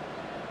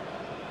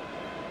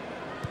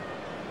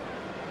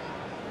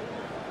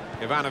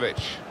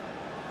 Ivanovic,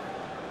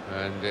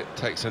 and it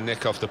takes a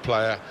nick off the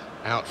player,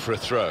 out for a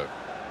throw.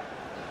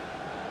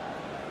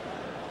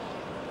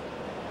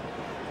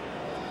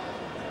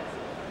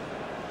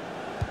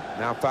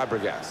 Now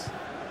Fabregas.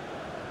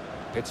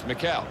 It's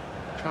Mikel,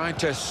 trying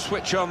to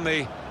switch on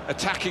the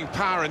attacking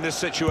power in this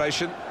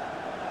situation.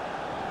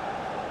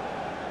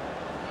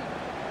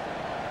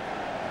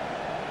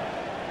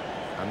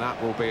 And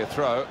that will be a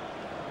throw.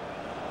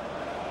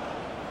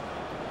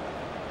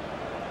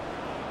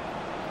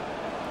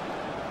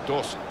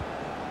 Dawson.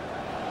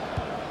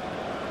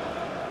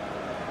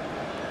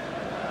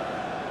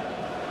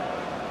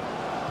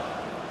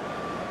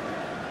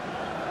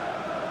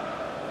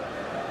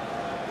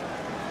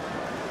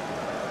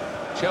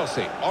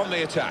 Chelsea on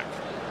the attack.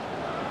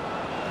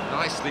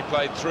 Nicely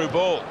played through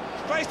ball.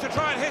 Space to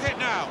try and hit it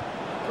now.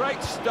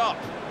 Great stop.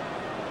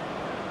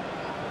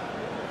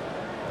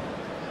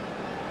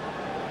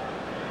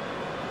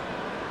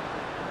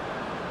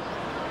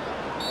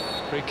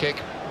 Free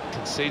kick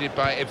conceded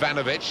by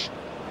Ivanovic.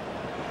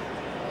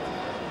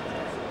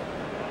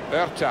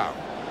 Bertau.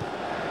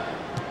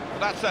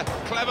 That's a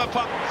clever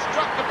punt.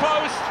 Struck the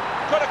post.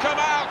 Could have come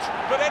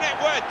out, but in it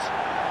went.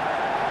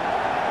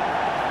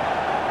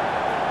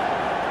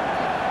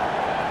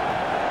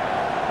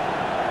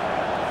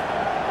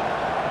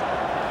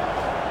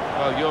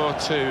 Well, you're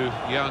too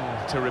young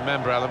to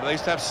remember, Alan, but they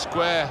used to have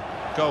square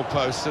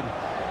goalposts, and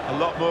a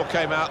lot more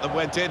came out than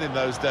went in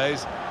those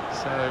days.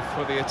 So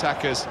for the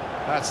attackers,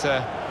 that's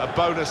a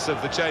bonus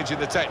of the change in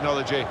the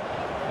technology.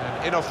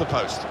 And in off the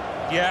post.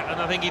 Yeah,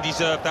 and I think he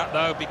deserved that,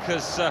 though,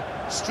 because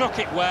struck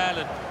it well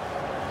and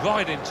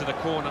right into the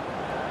corner.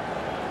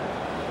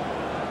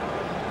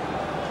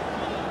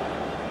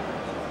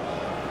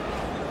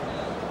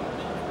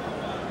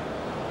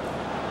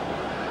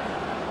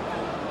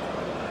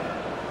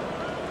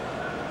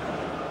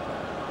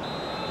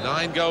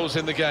 Nine goals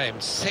in the game,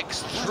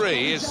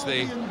 6-3 is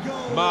the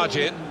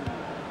margin.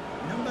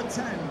 Number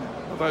 10.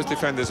 Well, those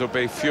defenders will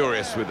be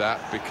furious with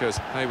that because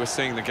they were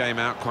seeing the game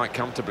out quite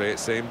comfortably, it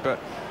seemed, but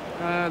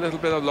a little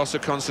bit of loss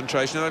of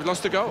concentration and they've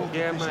lost a goal.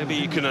 Yeah, maybe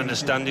you can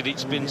understand it.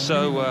 It's been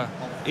so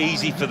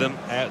easy for them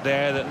out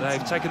there that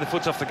they've taken the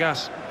foot off the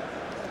gas.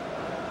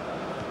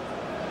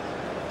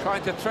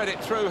 Trying to thread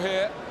it through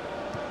here.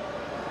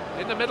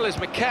 In the middle is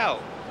Mikel.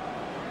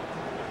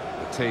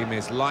 The team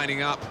is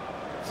lining up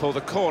for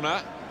the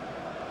corner.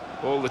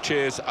 All the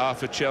cheers are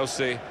for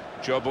Chelsea.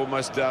 Job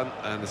almost done,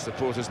 and the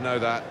supporters know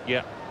that.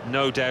 Yeah,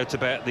 no doubt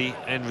about the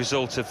end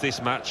result of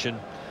this match, and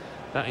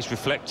that is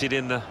reflected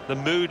in the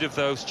mood of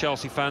those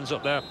Chelsea fans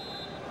up there.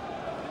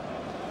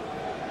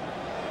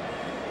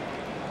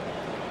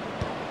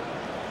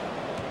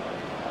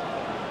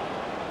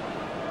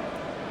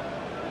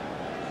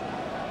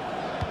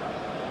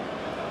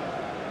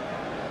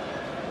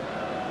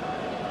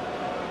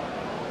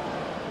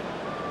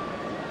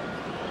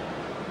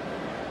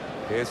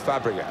 Here's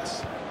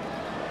Fabregas.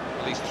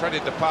 Well, he's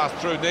threaded the pass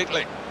through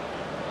neatly.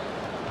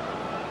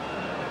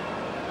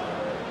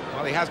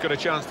 Well, he has got a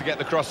chance to get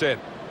the cross in.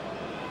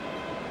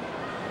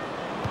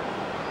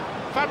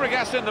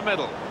 Fabregas in the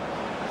middle.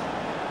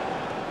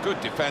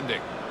 Good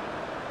defending.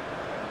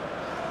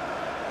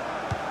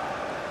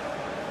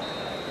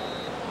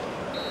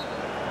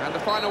 And the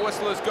final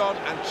whistle has gone,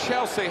 and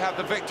Chelsea have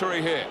the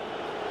victory here.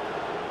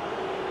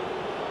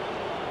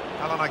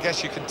 Alan, I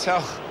guess you can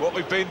tell what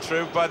we've been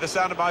through by the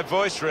sound of my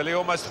voice, really.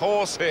 Almost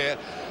hoarse here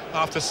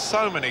after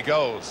so many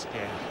goals.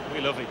 Yeah,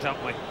 we love it,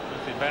 don't we?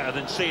 Nothing better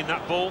than seeing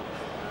that ball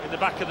in the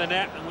back of the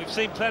net, and we've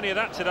seen plenty of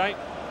that today.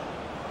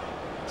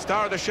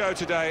 Star of the show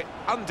today,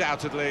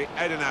 undoubtedly,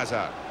 Eden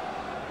Hazard.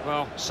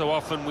 Well, so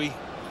often we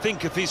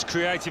think of his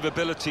creative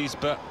abilities,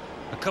 but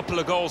a couple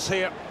of goals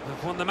here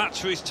have won the match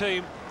for his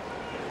team.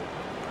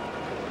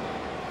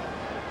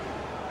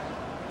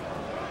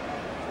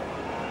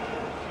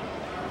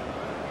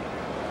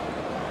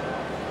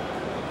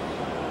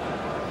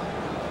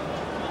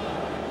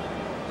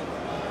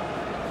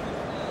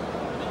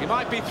 He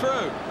might be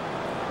through.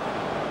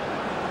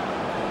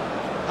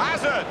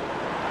 Hazard!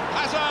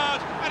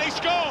 Hazard! And he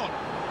scored!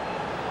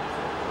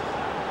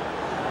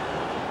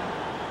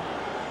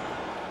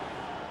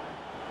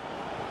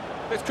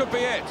 This could be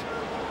it.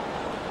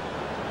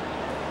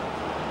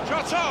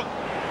 Shot on!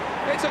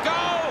 It's a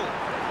goal!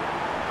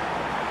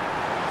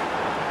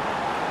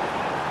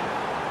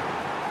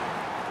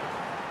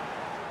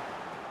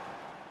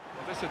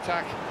 Well, this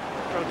attack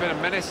got a bit of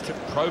menace to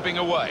probing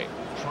away,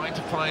 trying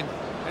to find...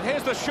 And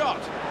here's the shot!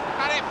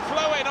 And it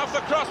flew in off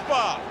the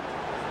crossbar.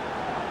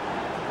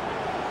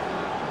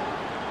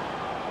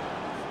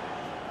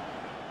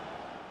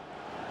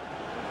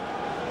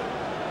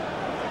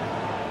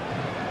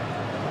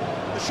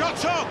 The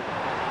shot's on,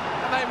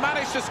 and they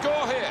managed to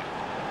score here.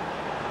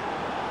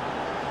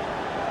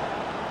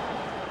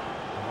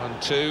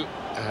 1-2,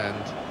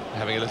 and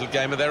having a little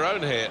game of their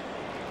own here.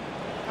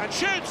 And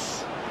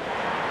shoots!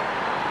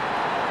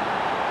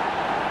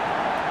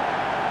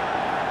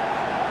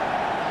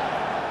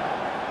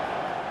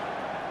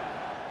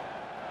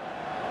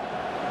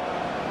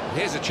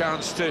 Here's a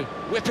chance to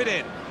whip it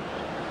in.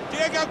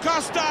 Diego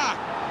Costa!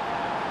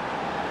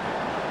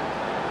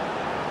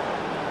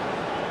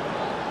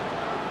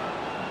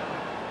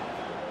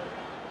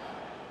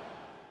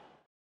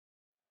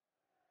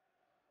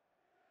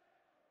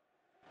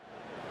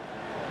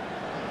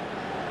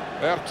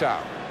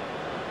 Bertau.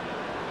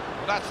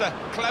 That's a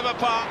clever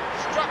part.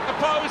 Struck the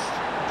post.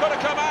 Could have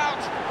come out,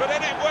 but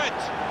in it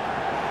went.